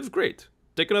 If you live, great.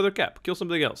 Take another cap, kill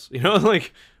something else. You know,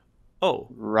 like, oh,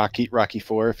 Rocky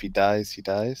 4. If he dies, he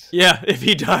dies. Yeah, if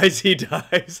he dies, he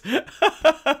dies.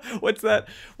 What's that?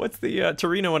 What's the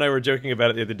Torino and I were joking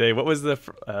about it the other day? What was the?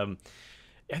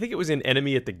 I think it was in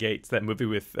Enemy at the Gates, that movie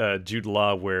with Jude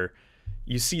Law, where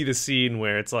you see the scene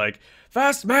where it's like,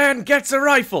 first man gets a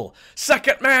rifle,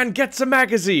 second man gets a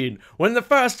magazine. When the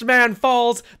first man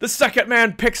falls, the second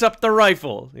man picks up the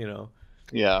rifle. You know.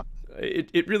 Yeah.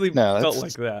 It really felt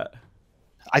like that.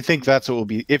 I think that's what will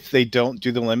be, if they don't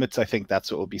do the limits, I think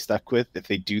that's what we'll be stuck with. If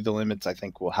they do the limits, I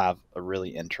think we'll have a really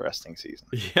interesting season.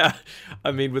 Yeah,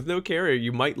 I mean, with no carrier,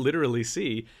 you might literally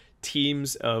see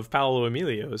teams of Paolo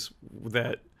Emilios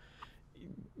that,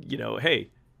 you know, hey,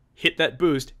 hit that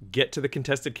boost, get to the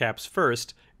contested caps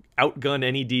first, outgun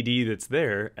any DD that's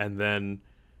there, and then,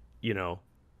 you know,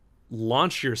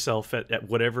 launch yourself at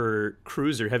whatever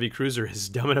cruiser, heavy cruiser is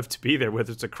dumb enough to be there,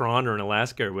 whether it's a Kron or an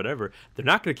Alaska or whatever. They're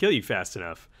not going to kill you fast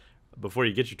enough before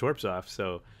you get your torps off.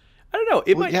 So I don't know.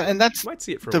 It might, yeah, and that's, might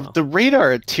see it for a while. The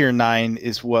radar at Tier 9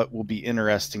 is what will be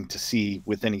interesting to see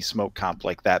with any smoke comp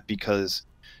like that, because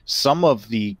some of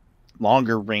the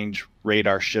longer range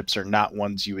radar ships are not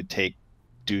ones you would take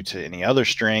due to any other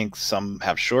strength. Some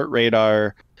have short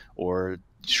radar or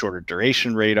shorter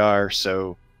duration radar.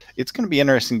 So it's going to be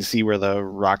interesting to see where the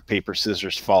rock, paper,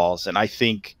 scissors falls. And I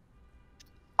think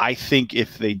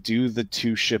if they do the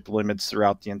 2 ship limits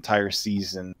throughout the entire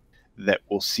season, that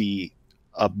we'll see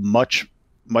a much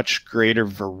greater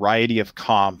variety of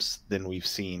comps than we've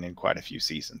seen in quite a few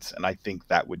seasons. And I think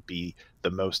that would be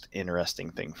the most interesting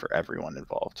thing for everyone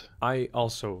involved. I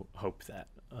also hope that.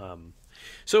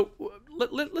 So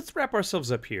let's wrap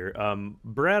ourselves up here.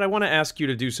 Brad, I want to ask you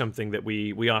to do something that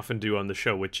we often do on the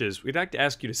show, which is we'd like to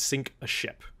ask you to sink a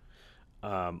ship.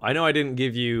 I know I didn't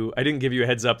give you a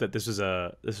heads up that this was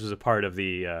a part of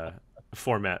the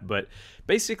format, but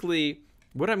basically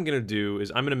what I'm going to do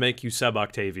is I'm going to make you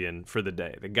sub-Octavian for the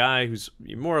day, the guy who's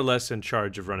more or less in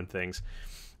charge of running things.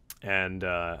 And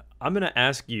I'm going to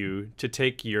ask you to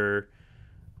take your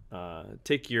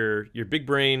big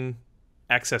brain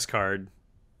access card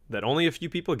that only a few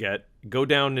people get, go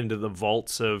down into the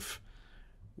vaults of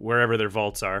wherever their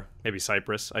vaults are, maybe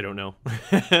Cyprus, I don't know.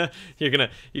 You're gonna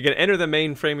enter the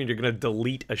mainframe and you're gonna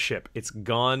delete a ship. It's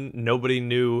gone. Nobody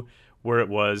knew where it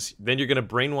was. Then you're gonna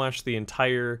brainwash the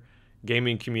entire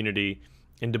gaming community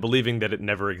into believing that it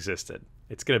never existed.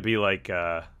 It's gonna be like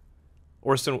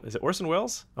is it Orson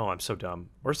Welles? Oh, I'm so dumb.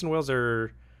 Orson Welles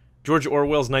or George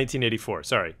Orwell's 1984.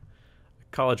 Sorry.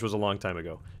 College was a long time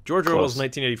ago. George Orwell's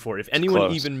 1984. If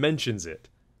anyone even mentions it,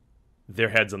 their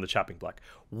head's on the chopping block.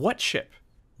 What ship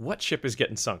is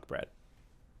getting sunk, Brad?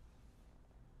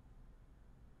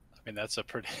 I mean, that's a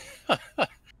pretty...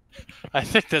 I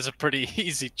think that's a pretty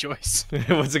easy choice.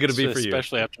 What's it going to be for you?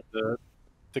 Especially after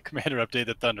the Commander update,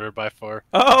 the Thunder by far.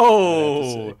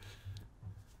 Oh!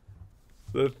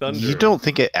 The Thunder. You don't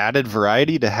think it added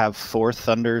variety to have 4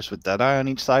 Thunders with Deadeye on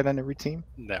each side on every team?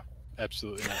 No,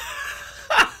 absolutely not.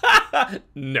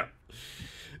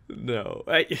 No.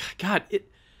 I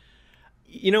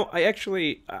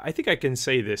think I can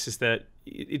say this, is that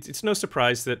it's no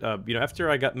surprise that after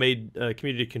I got made a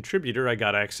community contributor, I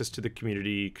got access to the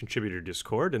community contributor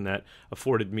Discord, and that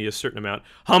afforded me a certain amount,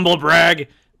 humble brag,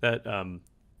 that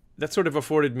sort of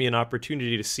afforded me an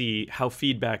opportunity to see how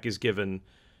feedback is given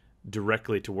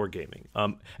directly to wargaming.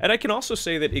 And I can also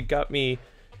say that it got me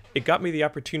the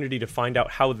opportunity to find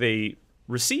out how they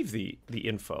receive the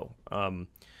info, and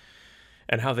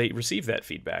how they receive that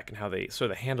feedback, and how they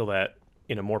sort of handle that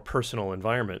in a more personal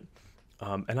environment.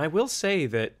 And I will say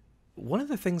that one of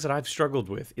the things that I've struggled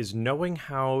with is knowing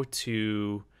how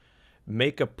to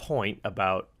make a point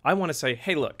about, I want to say,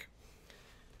 hey, look,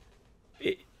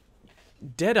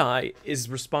 Deadeye is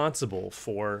responsible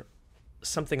for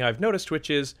something I've noticed, which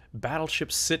is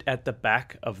battleships sit at the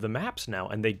back of the maps now,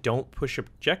 and they don't push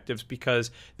objectives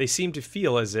because they seem to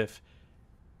feel as if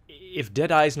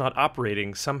Deadeye's not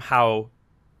operating, somehow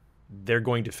they're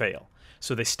going to fail.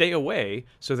 So they stay away,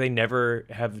 so they never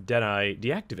have Deadeye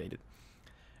deactivated.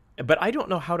 But I don't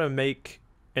know how to make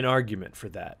an argument for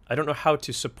that. I don't know how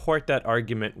to support that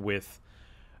argument with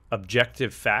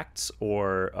objective facts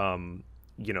or,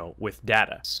 with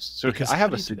data. So I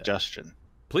have a suggestion.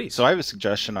 Please. So I have a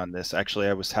suggestion on this. Actually,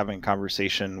 I was having a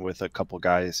conversation with a couple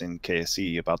guys in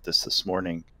KSE about this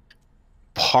morning.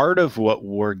 Part of what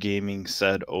Wargaming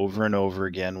said over and over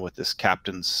again with this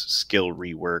captain's skill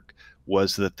rework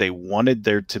was that they wanted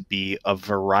there to be a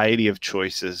variety of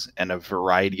choices and a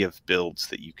variety of builds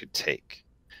that you could take.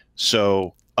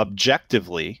 So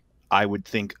objectively, I would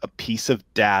think a piece of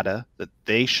data that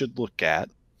they should look at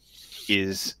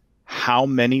is how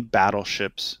many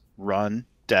battleships run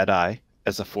Deadeye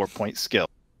as a 4-point skill.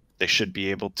 They should be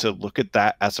able to look at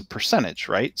that as a percentage,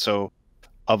 right? So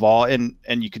of all, and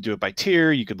you could do it by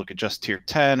tier, you could look at just tier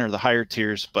 10 or the higher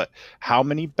tiers, but how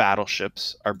many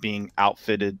battleships are being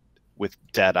outfitted with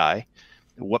Deadeye,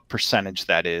 what percentage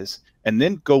that is, and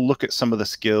then go look at some of the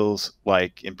skills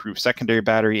like improved secondary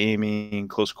battery aiming,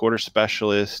 close quarter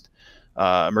specialist,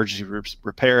 emergency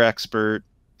repair expert.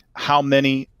 How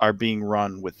many are being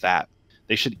run with that?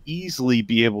 They should easily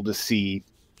be able to see,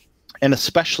 and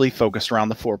especially focused around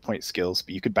the 4-point skills,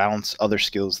 but you could balance other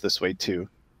skills this way too.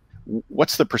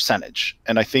 What's the percentage?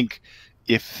 And I think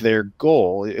if their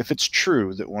goal, if it's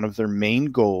true that one of their main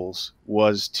goals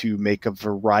was to make a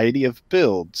variety of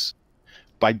builds,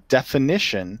 by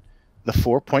definition, the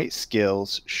 4-point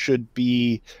skills should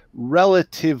be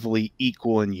relatively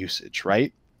equal in usage,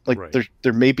 right? Like right.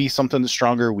 There may be something that's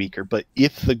stronger or weaker, but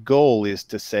if the goal is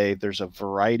to say there's a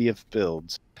variety of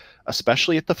builds,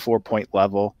 especially at the 4-point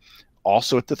level,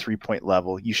 also at the 3-point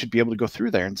level, you should be able to go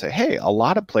through there and say, hey, a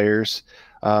lot of players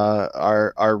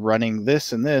are running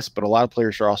this and this, but a lot of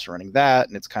players are also running that,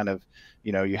 and it's kind of,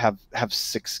 you have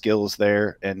 6 skills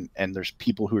there, and there's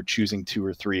people who are choosing 2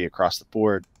 or 3 across the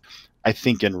board. I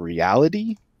think in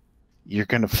reality, you're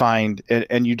going to find,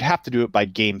 and you'd have to do it by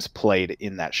games played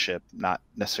in that ship, not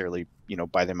necessarily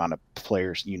by the amount of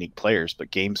players, unique players,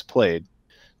 but games played.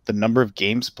 The number of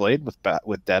games played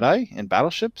with Deadeye in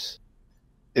battleships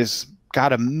is got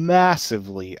to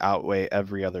massively outweigh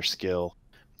every other skill.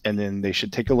 And then they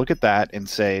should take a look at that and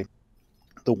say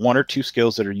the 1 or 2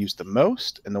 skills that are used the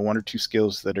most and the 1 or 2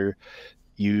 skills that are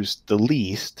used the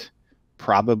least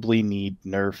probably need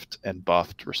nerfed and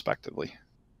buffed respectively.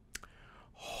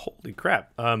 Holy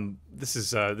crap.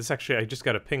 This actually, I just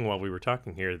got a ping while we were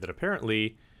talking here that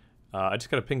apparently I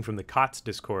just got a ping from the KOTS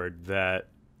Discord that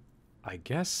I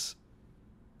guess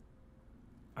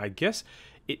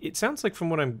it sounds like from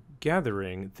what I'm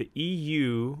gathering, the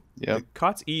EU, Yep. the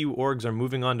KOTS EU orgs are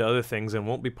moving on to other things and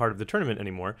won't be part of the tournament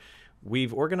anymore.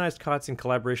 We've organized KOTS in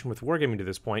collaboration with Wargaming to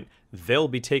this point. They'll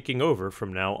be taking over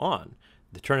from now on.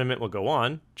 The tournament will go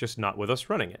on, just not with us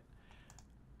running it.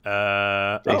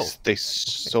 They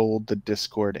sold the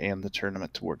Discord and the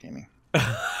tournament to Wargaming.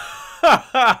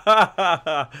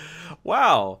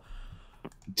 Wow.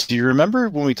 Do you remember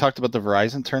when we talked about the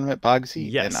Verizon tournament,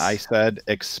 Bogsy? Yes. And I said,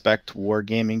 expect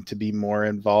Wargaming to be more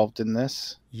involved in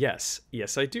this? Yes,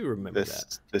 I do remember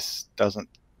that. This doesn't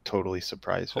totally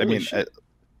surprise me. Holy shit.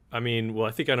 Well,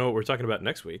 I think I know what we're talking about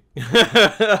next week.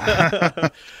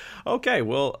 Okay,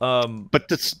 well, but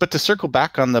to circle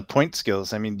back on the point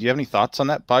skills, I mean, do you have any thoughts on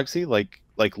that, Bogsy?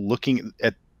 Like looking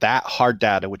at that hard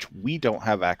data, which we don't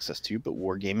have access to, but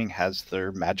Wargaming has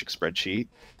their magic spreadsheet.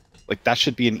 Like, that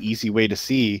should be an easy way to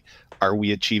see, are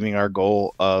we achieving our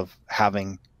goal of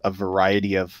having a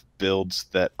variety of builds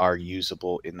that are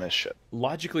usable in this ship?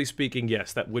 Logically speaking,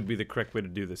 yes, that would be the correct way to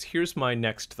do this. Here's my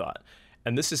next thought.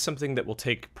 And this is something that will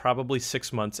take probably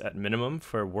 6 months at minimum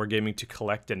for Wargaming to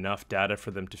collect enough data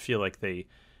for them to feel like they,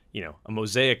 a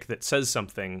mosaic that says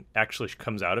something actually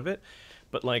comes out of it.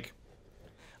 But, like,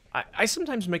 I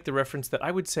sometimes make the reference that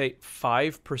I would say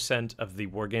 5% of the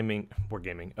Wargaming,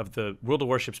 of the World of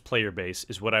Warships player base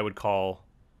is what I would call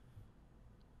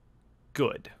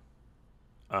good.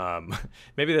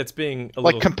 Maybe that's being a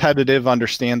little... competitive,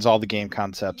 understands all the game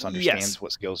concepts, understands Yes.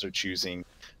 what skills they're choosing,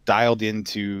 dialed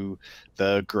into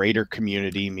the greater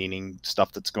community, meaning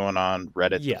stuff that's going on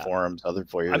Reddit, the forums, other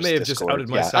voyeurs. I may have Discord. just outed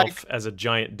myself as a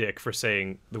giant dick for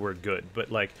saying the word good, but,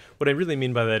 like, what I really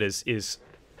mean by that is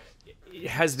it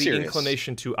has the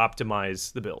inclination to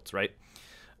optimize the builds, right?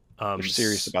 They're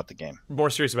serious about the game. More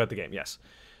serious about the game, yes.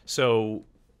 So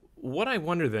what I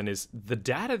wonder then is the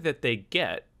data that they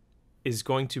get is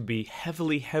going to be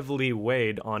heavily, heavily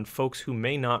weighed on folks who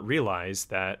may not realize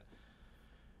that,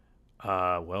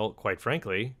 well, quite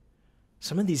frankly,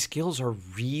 some of these skills are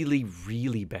really,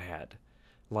 really bad.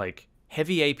 Like,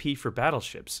 heavy AP for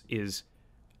battleships is,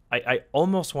 I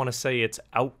almost want to say it's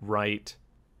outright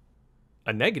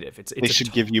a negative. They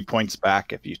should give you points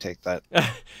back if you take that.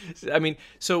 I mean,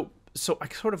 so I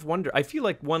sort of wonder. I feel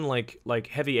like one like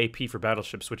heavy AP for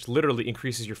battleships, which literally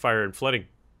increases your fire and flooding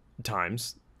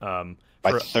times by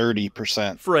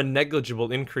 30% for a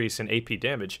negligible increase in AP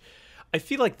damage. I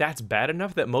feel like that's bad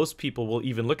enough that most people will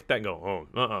even look at that and go,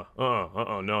 oh,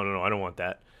 no, I don't want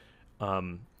that.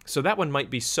 So that one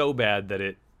might be so bad that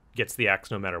it gets the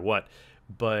axe no matter what.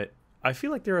 But I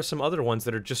feel like there are some other ones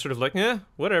that are just sort of like,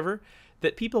 whatever,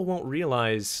 that people won't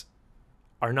realize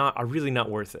are really not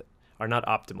worth it, are not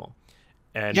optimal.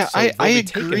 And yeah, so I be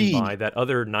agree. Taken by that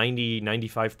other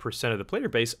 95% of the player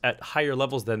base at higher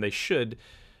levels than they should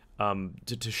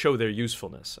to show their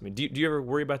usefulness. I mean, do you ever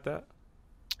worry about that?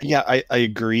 Yeah, I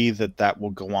agree that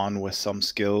will go on with some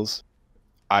skills.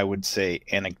 I would say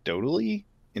anecdotally,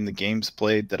 in the games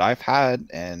played that I've had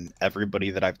and everybody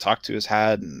that I've talked to has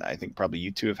had, and I think probably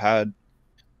you two have had,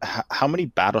 how many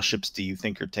battleships do you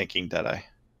think are taking Deadeye?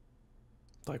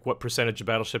 Like, what percentage of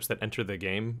battleships that enter the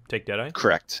game take Deadeye?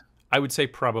 Correct. I would say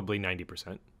probably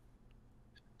 90%.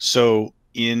 So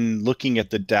in looking at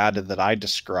the data that I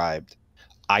described,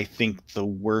 I think the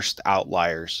worst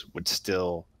outliers would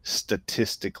still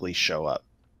statistically show up.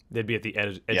 They'd be at the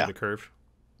edge of the curve.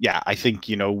 Yeah, I think,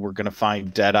 we're going to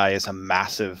find Deadeye as a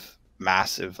massive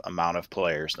amount of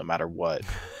players no matter what,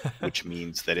 which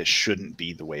means that it shouldn't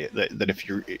be the way that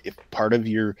if part of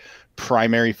your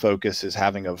primary focus is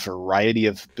having a variety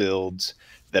of builds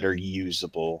that are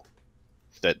usable,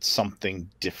 that something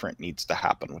different needs to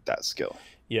happen with that skill.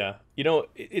 Yeah,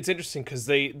 it's interesting because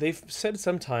they've said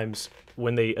sometimes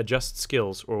when they adjust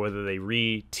skills or whether they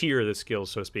re-tier the skills,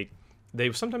 so to speak, they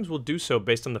sometimes will do so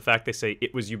based on the fact they say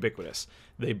it was ubiquitous.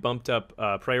 They bumped up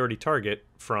priority target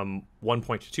from 1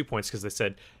 point to 2 points because they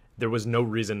said there was no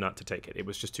reason not to take it. It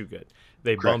was just too good.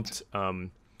 They Correct.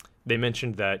 bumped. They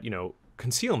mentioned that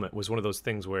concealment was one of those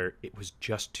things where it was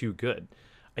just too good.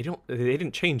 They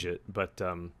didn't change it, but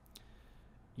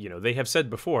they have said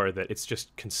before that it's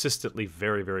just consistently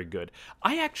very, very good.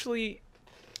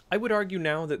 I would argue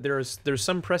now that there's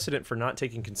some precedent for not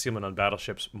taking concealment on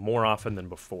battleships more often than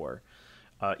before.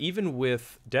 Even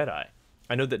with Deadeye.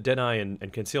 I know that Deadeye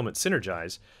and concealment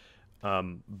synergize,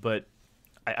 but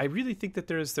I really think that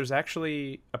there's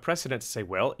actually a precedent to say,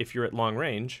 well, if you're at long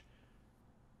range,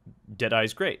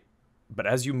 Deadeye's great. But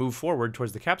as you move forward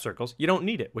towards the cap circles, you don't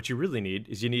need it. What you really need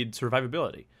is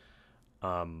survivability.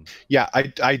 Yeah,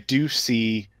 I do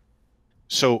see.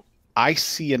 So I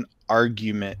see an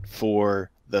argument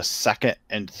for the second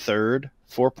and third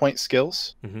 4 point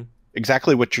skills. Mm-hmm.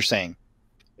 Exactly what you're saying.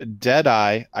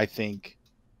 Deadeye, I think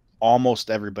almost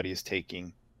everybody is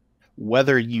taking.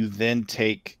 Whether you then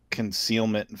take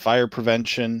concealment and fire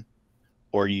prevention,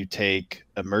 or you take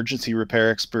emergency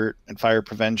repair expert and fire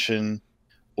prevention,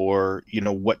 or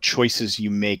what choices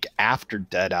you make after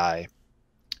Deadeye,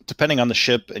 depending on the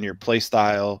ship and your play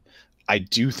style, I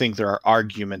do think there are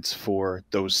arguments for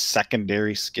those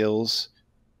secondary skills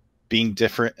being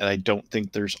different, and I don't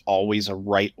think there's always a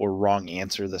right or wrong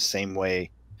answer the same way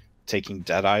taking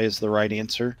Deadeye is the right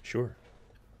answer. Sure.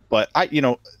 But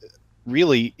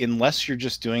really, unless you're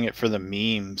just doing it for the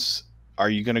memes, are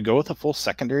you going to go with a full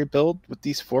secondary build with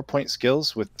these 4-point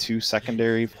skills with 2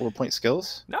 secondary 4-point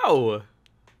skills? No,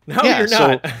 Yeah, you're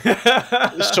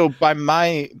not. So by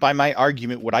my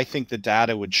argument, what I think the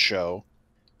data would show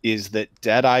is that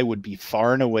Deadeye would be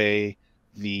far and away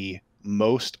the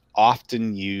most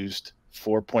often used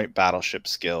 4-point battleship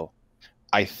skill.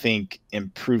 I think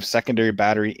improved secondary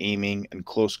battery aiming and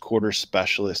close quarter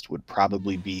specialist would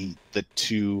probably be the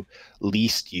 2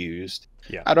 least used.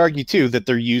 Yeah. I'd argue too that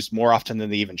they're used more often than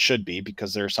they even should be,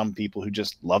 because there are some people who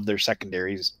just love their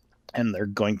secondaries and they're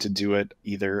going to do it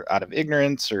either out of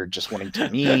ignorance or just wanting to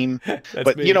meme.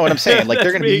 But me. You know what I'm saying? Like,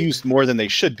 they're That's going to be me. used more than they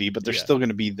should be, but they're Yeah. still going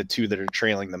to be the 2 that are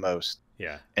trailing the most.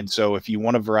 Yeah. And so if you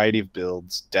want a variety of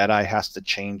builds, Deadeye has to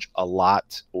change a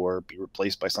lot or be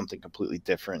replaced by something completely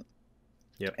different.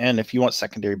 Yep. And if you want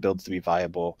secondary builds to be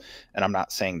viable, and I'm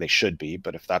not saying they should be,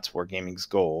 but if that's Wargaming's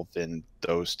goal, then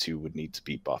those 2 would need to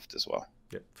be buffed as well.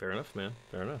 Yep. Fair enough, man.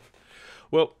 Fair enough.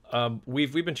 Well,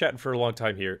 we've been chatting for a long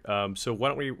time here, so why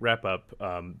don't we wrap up?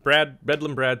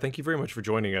 BedlamBrad, thank you very much for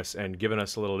joining us and giving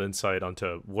us a little insight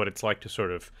onto what it's like to sort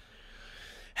of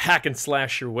hack and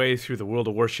slash your way through the World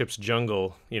of Warships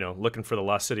jungle, looking for the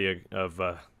lost city of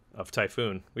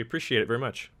Typhoon. We appreciate it very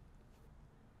much.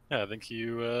 Yeah, thank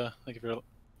you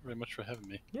very much for having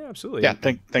me. Yeah, absolutely. Yeah,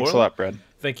 thanks a lot, Brad.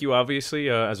 Thank you, obviously,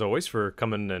 as always, for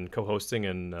coming and co-hosting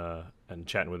and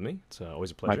chatting with me. It's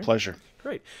always a pleasure. My pleasure.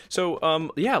 Great.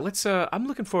 So, yeah, let's. I'm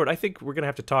looking forward. I think we're gonna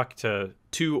have to talk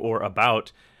to or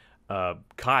about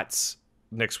KOTS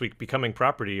next week becoming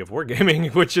property of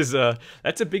Wargaming, which is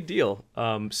that's a big deal.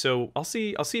 So I'll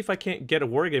see if I can't get a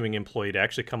Wargaming employee to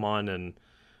actually come on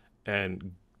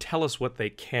and tell us what they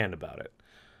can about it.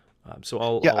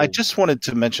 I just wanted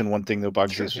to mention one thing though,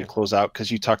 Boggzy, as we yeah. close out,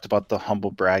 because you talked about the humble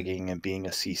bragging and being a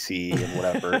CC and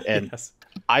whatever, and Yes.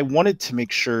 I wanted to make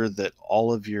sure that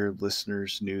all of your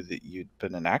listeners knew that you'd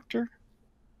been an actor.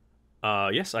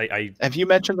 Yes, I Have you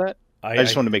mentioned that? I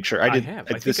just want to make sure. I did. have.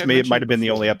 I think This I might mentioned have it been the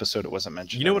before. only episode it wasn't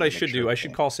mentioned. You know what I wanted to should make do? sure I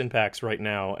should call Synpax right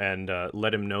now and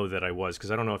let him know that I was, because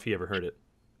I don't know if he ever heard it.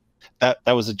 that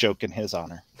was a joke in his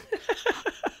honor.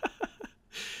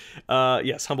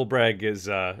 Yes, humble brag is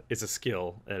a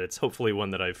skill, and it's hopefully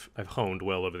one that I've honed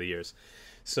well over the years.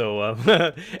 So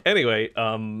anyway,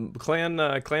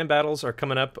 clan battles are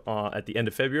coming up at the end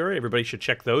of February. Everybody should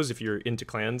check those if you're into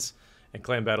clans and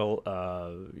clan battle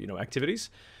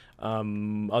activities.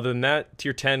 Other than that,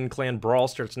 Tier 10 Clan Brawl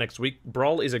starts next week.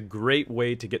 Brawl is a great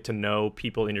way to get to know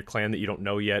people in your clan that you don't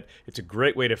know yet. It's a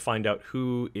great way to find out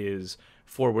who is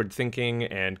forward-thinking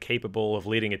and capable of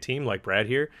leading a team, like Brad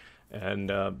here.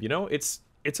 And,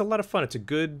 it's a lot of fun. It's a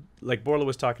good, like Borla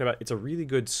was talking about, it's a really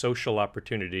good social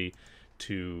opportunity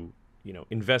to,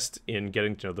 invest in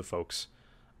getting to know the folks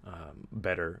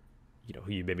better,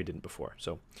 who you maybe didn't before.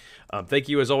 So thank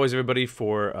you, as always, everybody,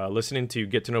 for listening to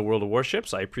Get to Know World of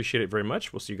Warships. I appreciate it very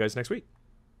much. We'll see you guys next week.